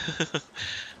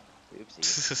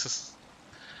 Oopsie.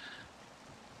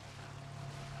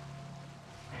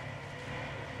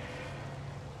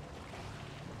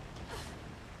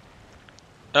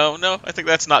 Oh, no, I think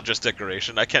that's not just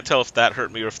decoration. I can't tell if that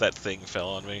hurt me or if that thing fell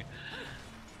on me.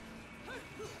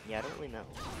 Yeah, I don't really know.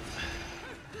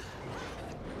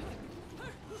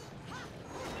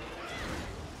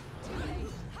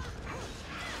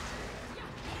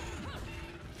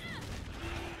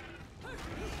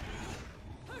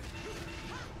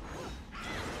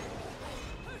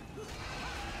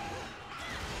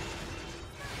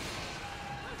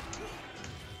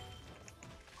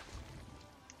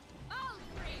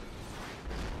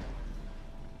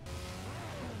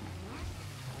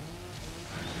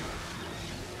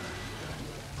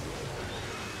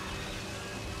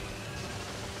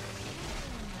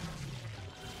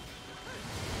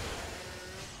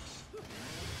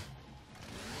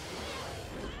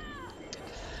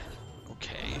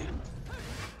 Okay.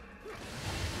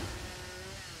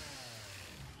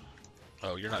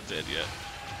 Oh, you're not dead yet.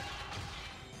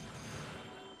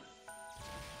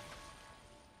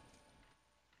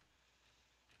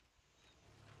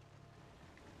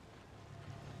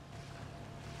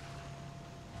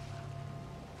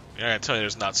 You're gonna tell me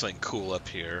there's not something cool up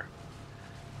here.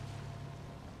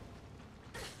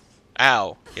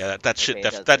 Ow. Yeah, that Okay, shit it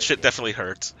does that hurt, shit yeah. definitely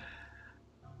hurts.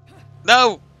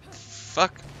 No!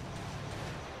 Fuck.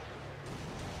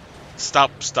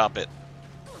 Stop it.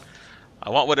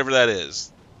 I want whatever that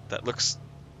is. That looks...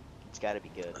 It's gotta be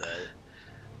good, right?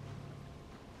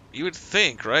 You would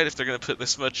think, right? If they're gonna put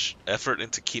this much effort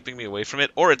into keeping me away from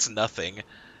it, or it's nothing.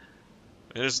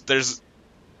 There's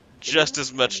just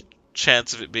as much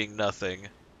chance of it being nothing.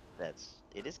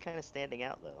 It is kind of standing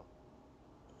out though.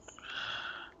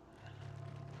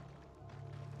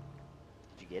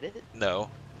 Did you get it? No.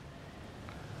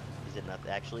 Is it not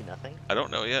actually nothing? I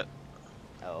don't know yet.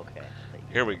 Oh, okay. I thought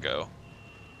you Here did we it. go.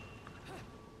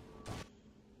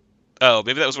 Oh,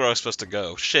 maybe that was where I was supposed to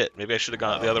go. Shit, maybe I should have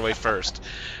gone the other way first.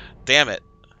 Damn it.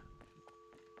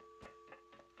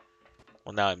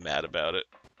 Well, now I'm mad about it.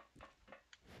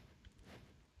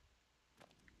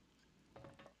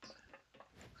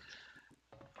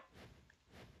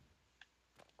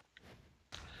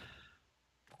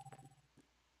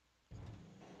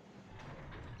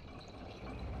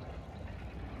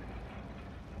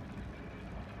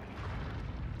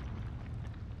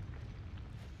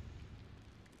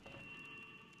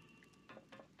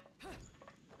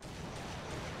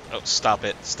 Oh, stop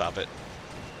it. Stop it.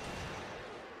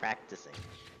 Practicing.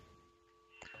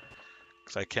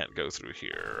 Because I can't go through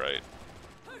here, right?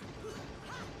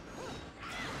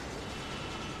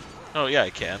 Oh, yeah, I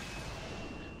can.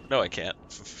 No, I can't.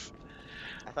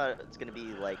 I thought it was gonna be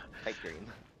like pipe dream.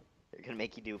 They're gonna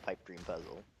make you do a pipe dream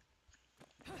puzzle.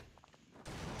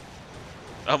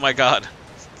 Oh my god.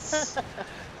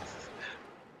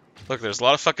 Look, there's a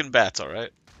lot of fucking bats,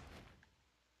 alright?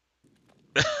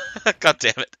 God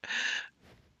damn it.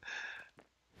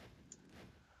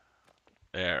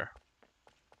 There.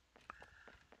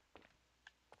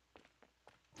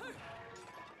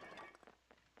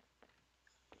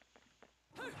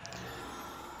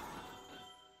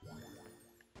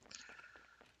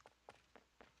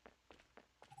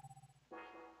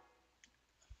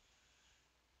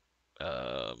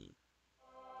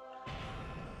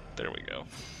 There we go.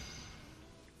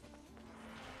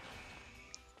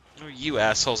 Oh, you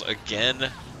assholes again.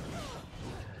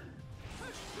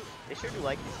 They sure do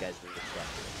like these guys to get stuck.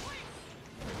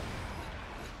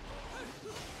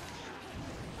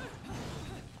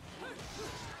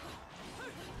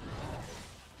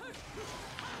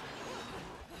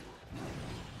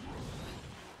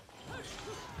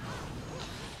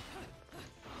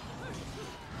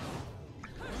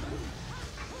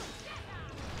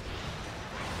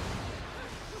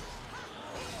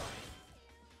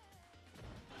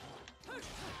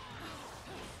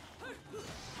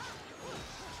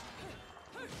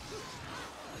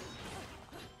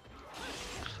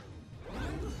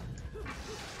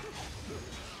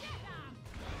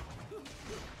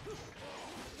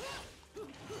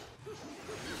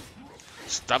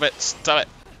 Stop it! Stop it!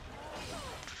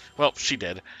 Well, she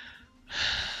did. That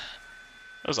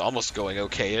was almost going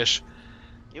okay-ish.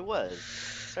 It was.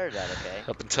 Started out okay.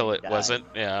 Up until Then it you died. wasn't,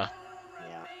 yeah.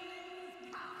 Yeah.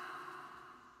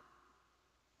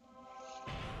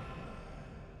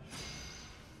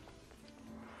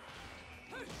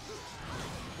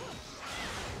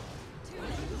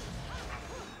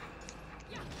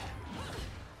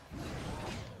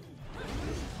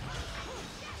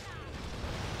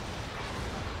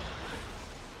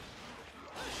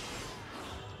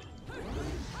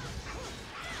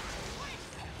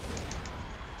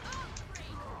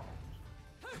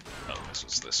 Oh, this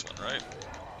was this one, right?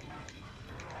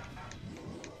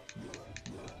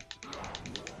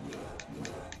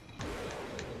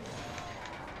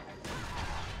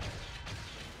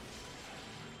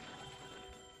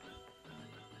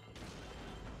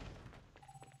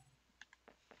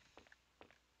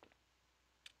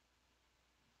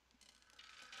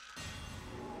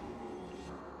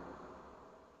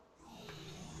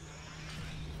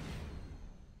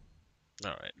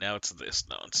 Alright, now it's this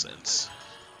nonsense.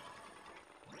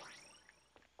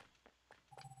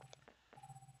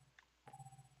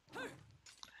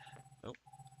 Nope.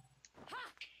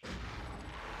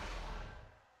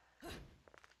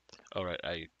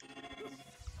 Alright,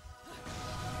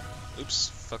 oops,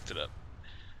 fucked it up.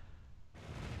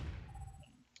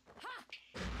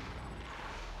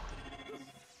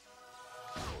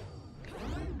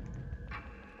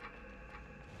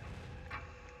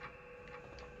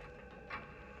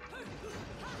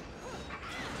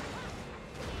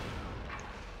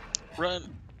 Run!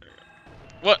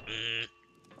 What?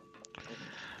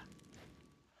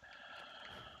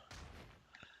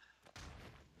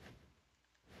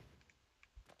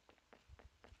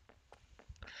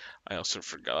 I also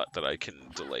forgot that I can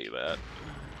delay that.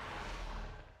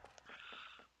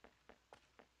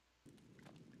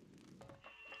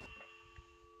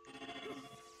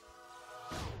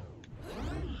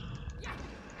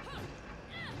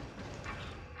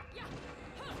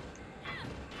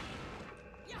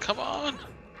 Come on!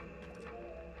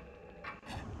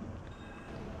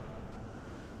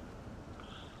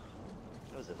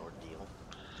 That was an ordeal.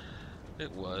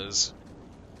 It was.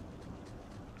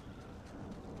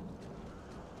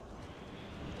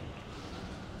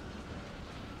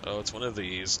 Oh, it's one of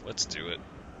these. Let's do it.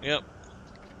 Yep.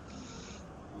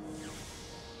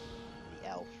 The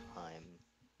Alfheim.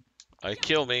 I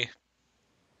kill me.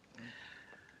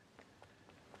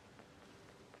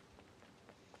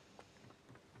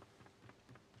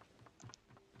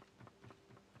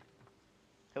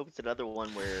 Hope it's another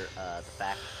one where the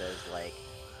fact says like,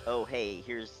 oh hey,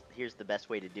 here's the best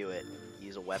way to do it.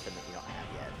 Use a weapon that you don't have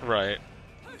yet. Right.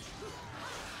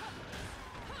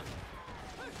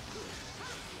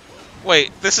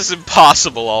 Wait, this is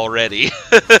impossible already.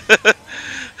 Don't use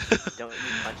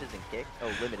punches and kicks?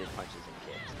 Oh, limited punches and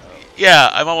kicks. Oh. Yeah,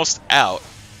 I'm almost out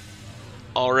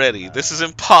already. This is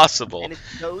impossible. And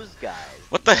it's those guys.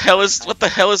 What the hell is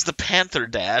the Panther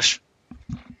Dash?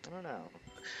 I don't know.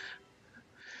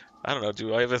 I don't know.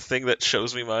 Do I have a thing that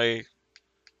shows me my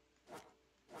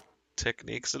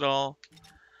techniques at all?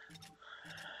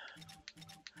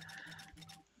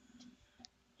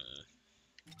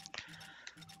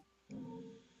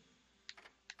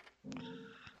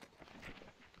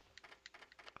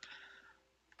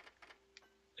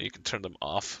 You can turn them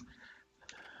off.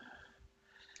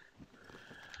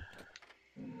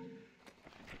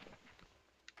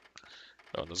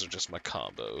 Oh, those are just my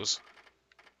combos.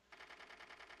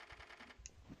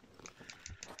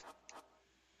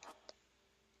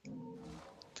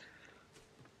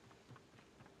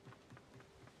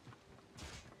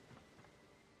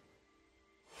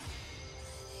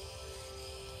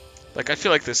 Like, I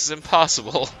feel like this is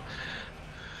impossible.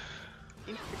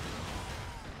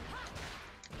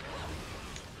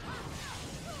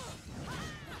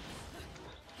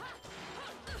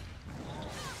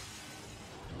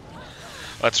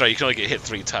 That's right, you can only get hit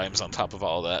 3 times on top of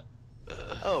all that.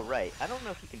 Oh, right. I don't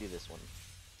know if you can do this one.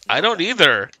 I No, don't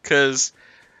either, because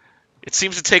it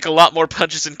seems to take a lot more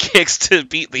punches and kicks to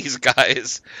beat these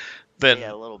guys than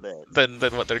Yeah, a little bit. than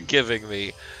what they're giving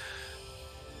me.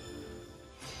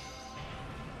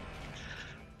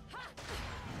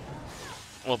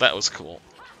 Well, that was cool.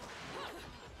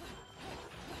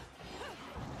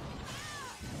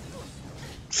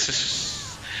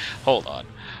 Hold on.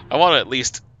 I want to at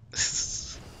least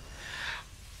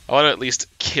I want to at least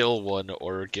kill one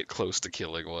or get close to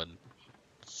killing one.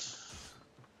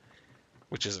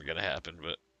 Which isn't going to happen,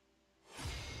 but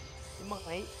You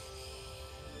might.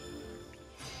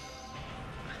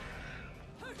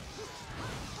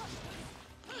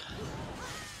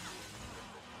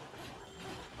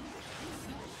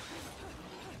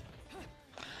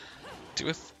 do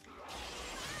it.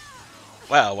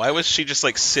 Wow, why was she just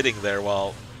like sitting there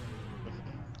while...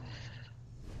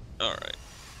 Alright.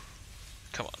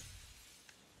 Come on.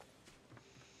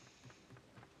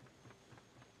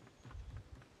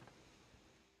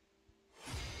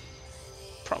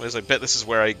 Problem is, I bet this is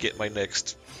where I get my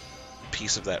next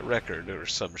piece of that record or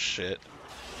some shit.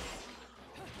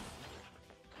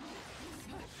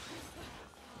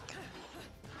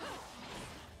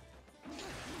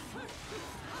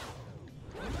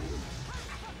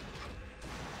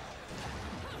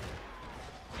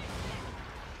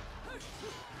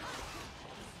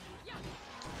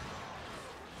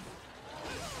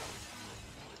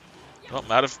 Well,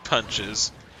 I'm out of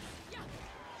punches.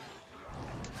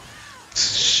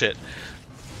 Shit.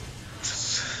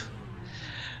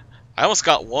 I almost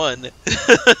got one.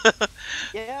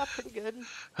 Yeah, pretty good.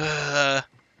 I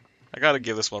gotta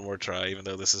give this one more try, even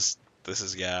though this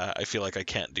is yeah, I feel like I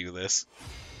can't do this.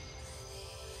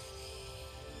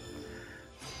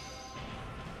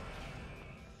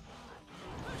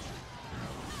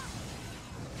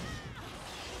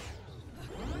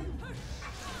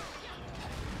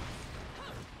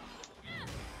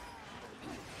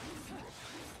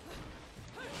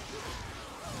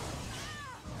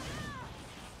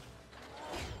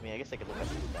 I mean, I guess I could look up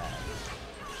to that.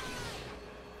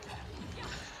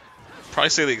 Probably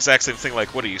say the exact same thing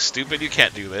like, what are you, stupid? You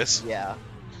can't do this. Yeah.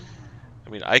 I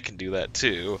mean, I can do that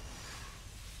too.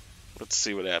 Let's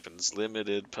see what happens.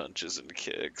 Limited punches and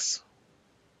kicks.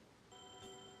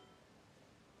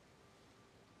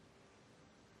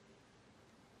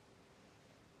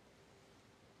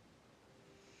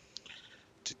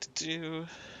 Do.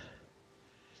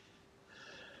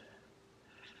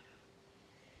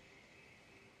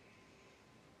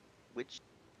 Which?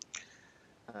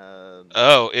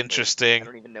 Oh, wait, interesting. I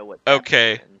don't even know what.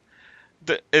 Okay.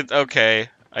 tab we're in. Okay.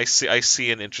 I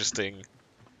see an interesting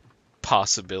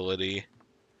possibility.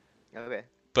 Okay.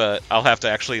 But I'll have to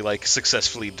actually like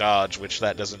successfully dodge, which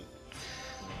that doesn't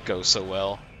go so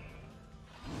well.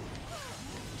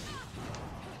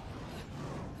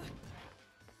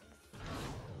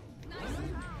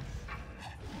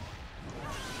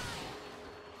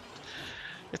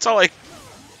 It's all like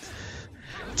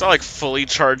fully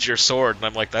charge your sword, and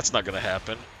I'm like, that's not gonna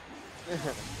happen.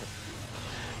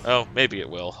 Oh, maybe it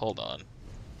will. Hold on.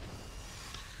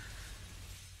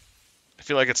 I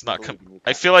feel like it's not.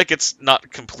 I feel like it's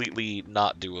not completely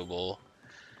not doable.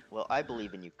 Well, I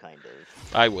believe in you, kind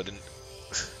of. I wouldn't.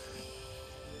 It's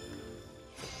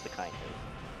the kind of.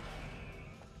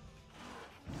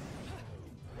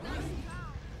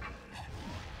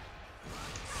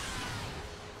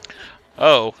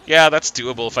 Oh, yeah, that's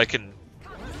doable if I can.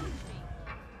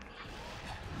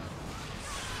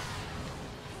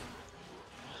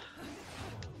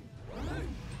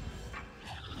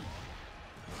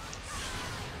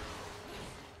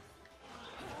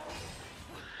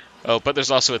 Oh, but there's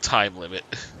also a time limit.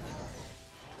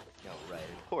 No, right,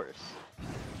 of course.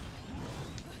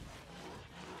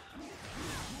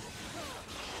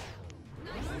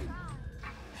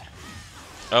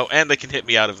 Oh, and they can hit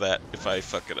me out of that if I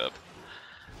fuck it up.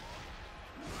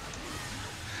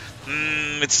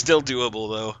 It's still doable,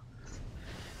 though.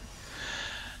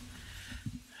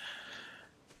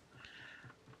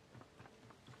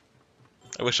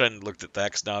 I wish I hadn't looked at that,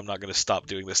 because now I'm not going to stop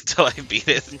doing this until I beat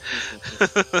it.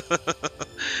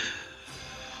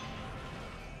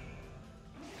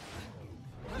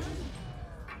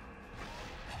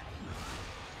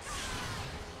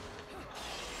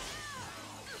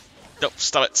 Nope,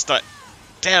 stop it, stop it.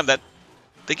 Damn, that...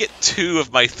 They get 2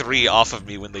 of my 3 off of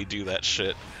me when they do that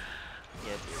shit.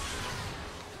 Yeah, dude.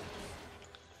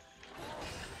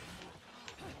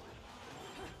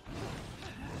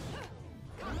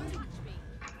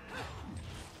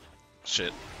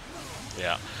 Shit.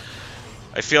 Yeah.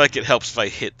 I feel like it helps if I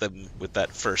hit them with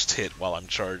that first hit while I'm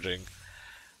charging.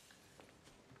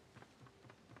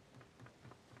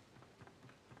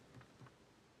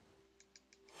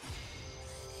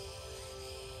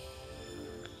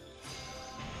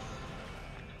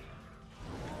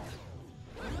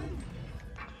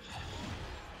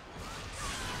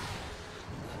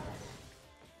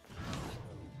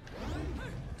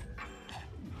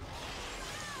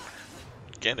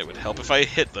 Again, it would help if I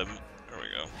hit them. There we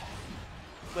go.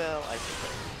 Well, I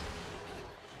suppose.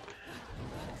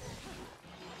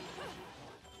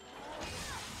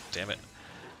 Damn it.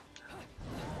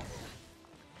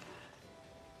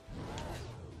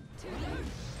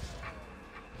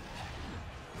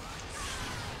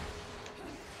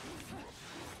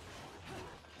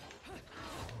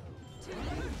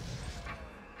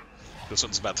 This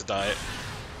one's about to die.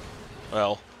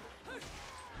 Well.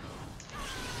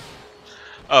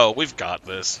 Oh, we've got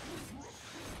this.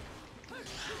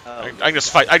 Oh, I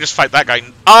just fight that guy.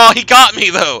 Oh, he got me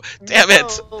though. Damn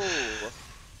it. no!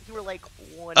 You were like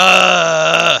one.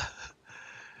 That's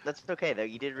okay though.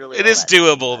 You did really. It well is that time.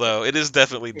 doable though. It is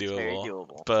definitely It's very doable.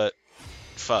 doable. But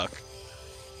fuck.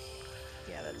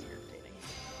 Yeah, that's irritating.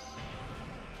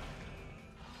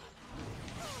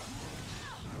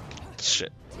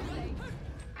 Shit.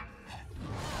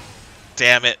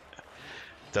 Damn it.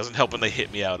 Doesn't help when they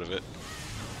hit me out of it.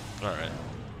 Alright.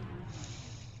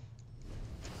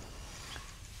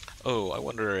 Oh, I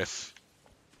wonder if...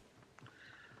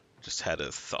 Just had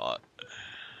a thought.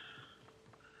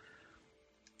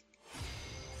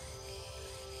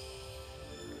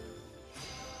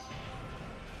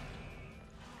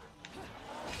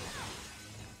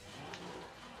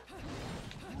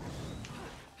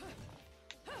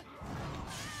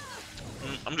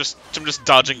 I'm just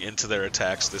dodging into their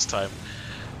attacks this time.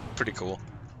 Pretty cool.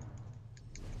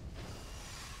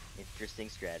 Interesting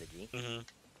strategy. Mm-hmm.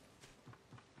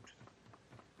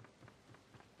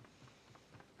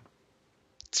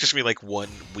 It's just gonna be like one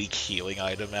weak healing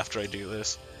item after I do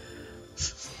this.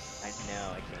 I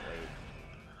know. I can't wait.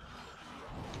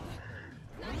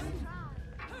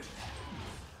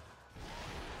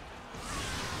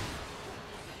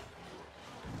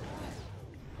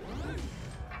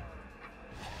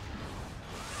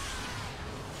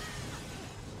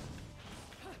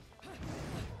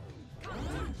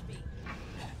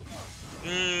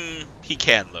 He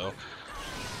can though.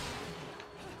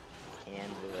 Can,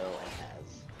 will, and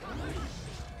has.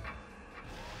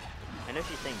 I know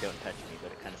she's saying "don't touch me,"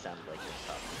 but it kind of sounded like you're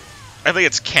talking. I think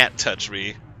it's can't touch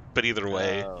me, but either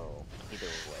way. Oh, either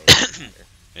way.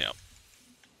 Yeah.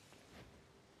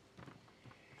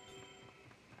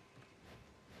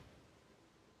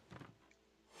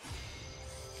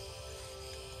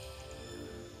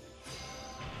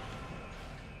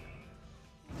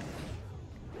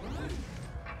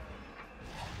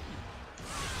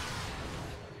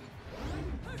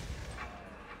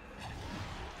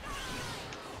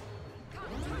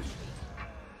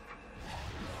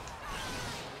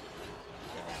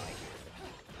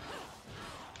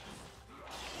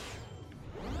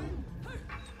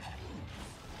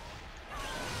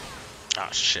 Ah,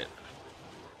 shit.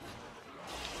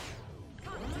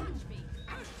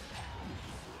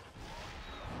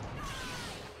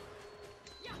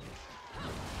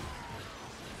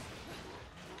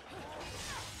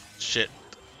 Shit.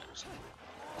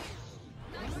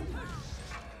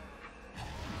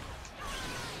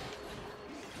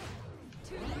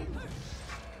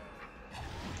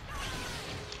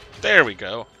 There we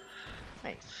go.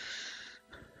 Nice.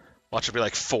 Watch it be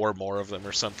like 4 more of them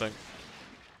or something.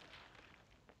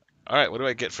 Alright, what do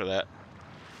I get for that?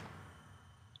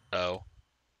 Oh.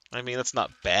 I mean, that's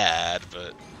not bad,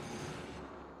 but...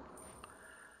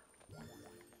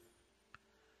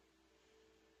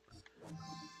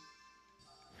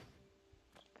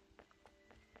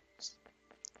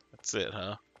 That's it,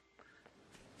 huh?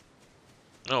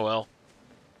 Oh well.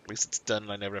 At least it's done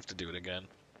and I never have to do it again.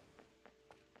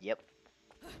 Yep.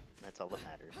 That's all that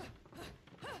matters.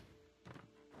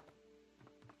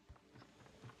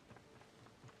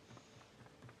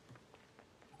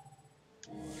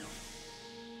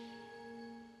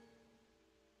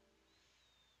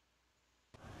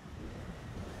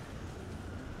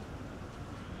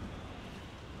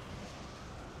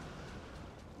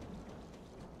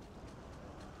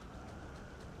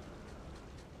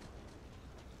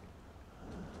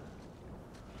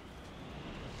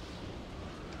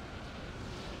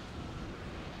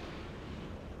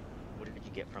 What did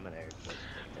you get from it?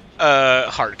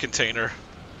 Heart container.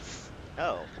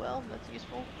 Oh, well, that's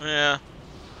useful. Yeah.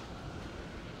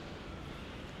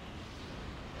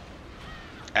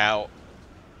 Ow.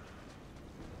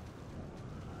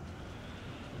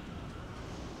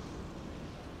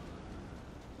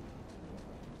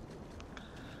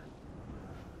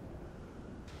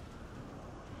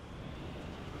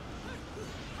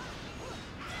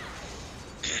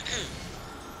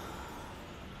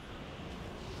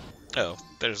 Oh,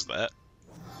 there's that.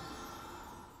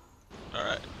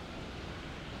 Alright.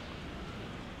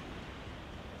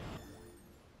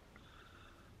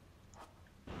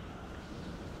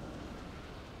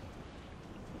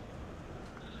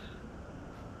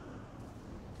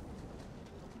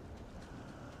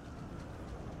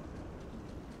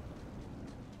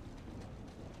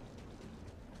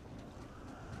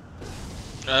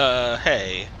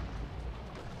 Hey.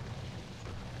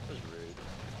 That was rude.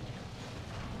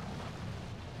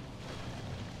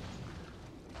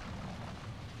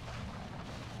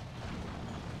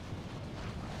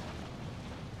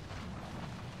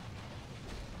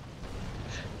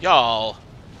 Y'all.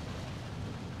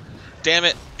 Damn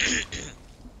it.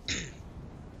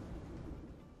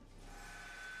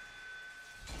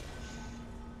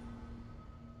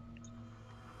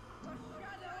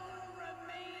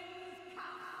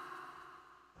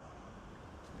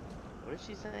 What is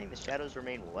she saying? The shadows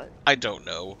remain what? I don't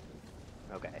know.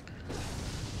 Okay.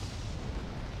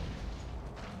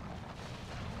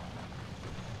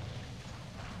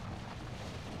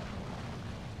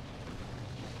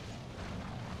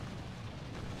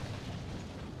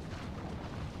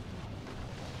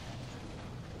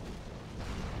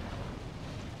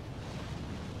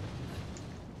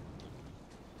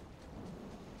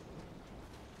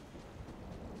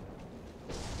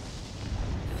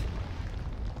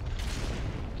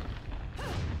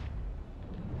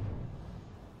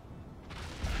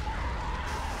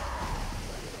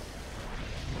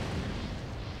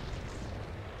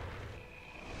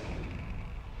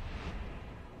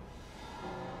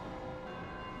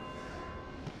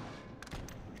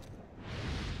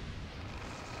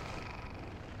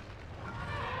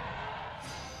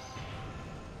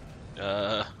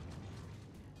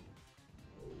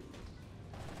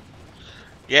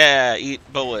 Yeah, eat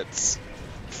bullets.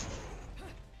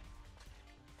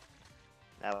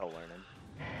 That'll learn him.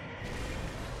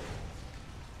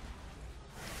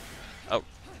 Oh,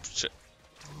 shit.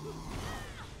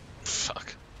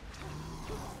 Fuck.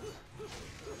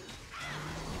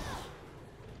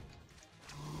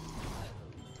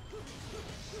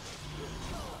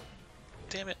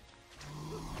 Damn it.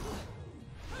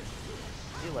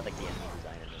 I do like the enemy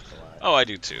design in this a lot. Oh, I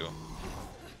do too.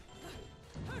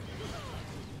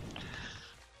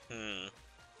 Hmm.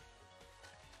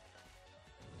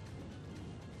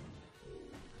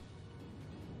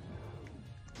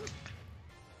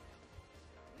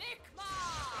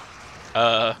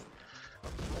 Uh.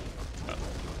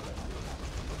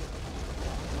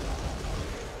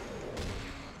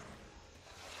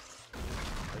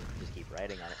 Just keep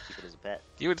riding on it, keep it as a pet.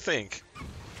 You would think.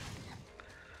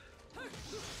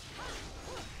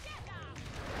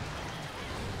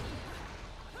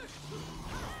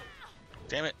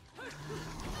 Damn it.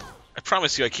 I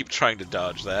promise you I keep trying to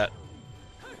dodge that.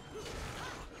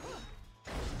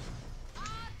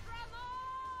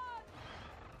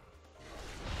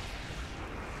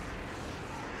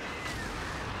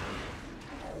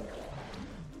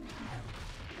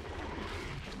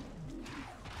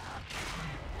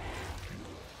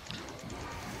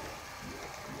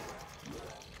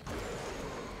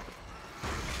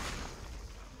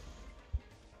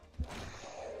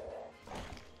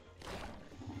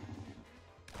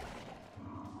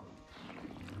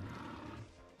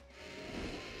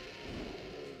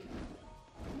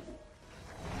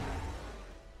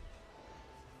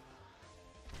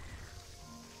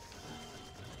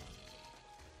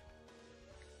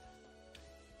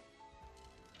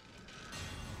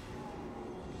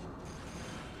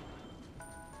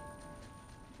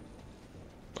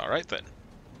 Alright then.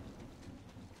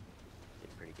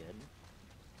 Did pretty good.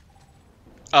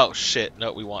 Oh shit,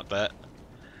 no, we want that.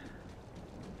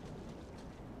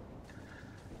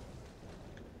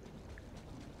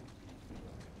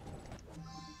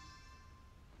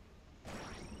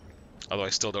 Although I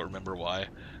still don't remember why.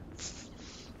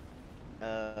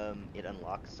 It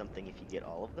unlocks something if you get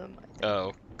all of them, I think.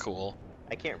 Oh, cool.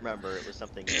 I can't remember. It was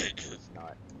something that was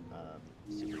not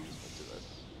super useful to us.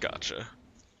 Gotcha.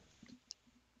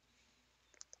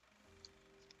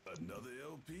 Another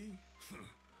LP?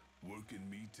 Working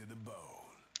me to the bone.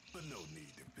 But no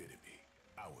need to pity me.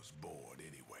 I was bored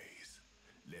anyways.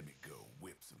 Let me go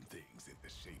whip some things into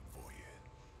shape for you.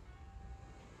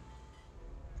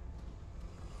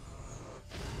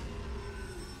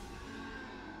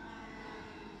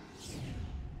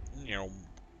 You know.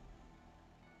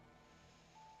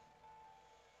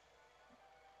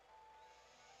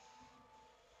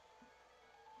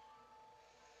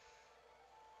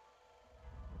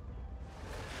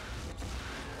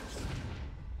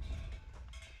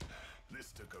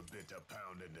 This took a bit of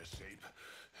pounding to shape,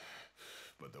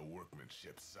 but the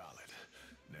workmanship's solid.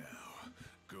 Now,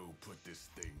 go put this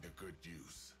thing to good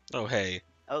use. Oh, hey.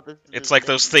 Oh, this is It's his like thing.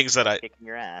 those things that I... Kicking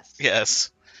your ass.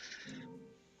 Yes.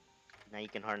 Now you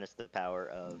can harness the power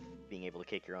of being able to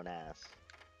kick your own ass.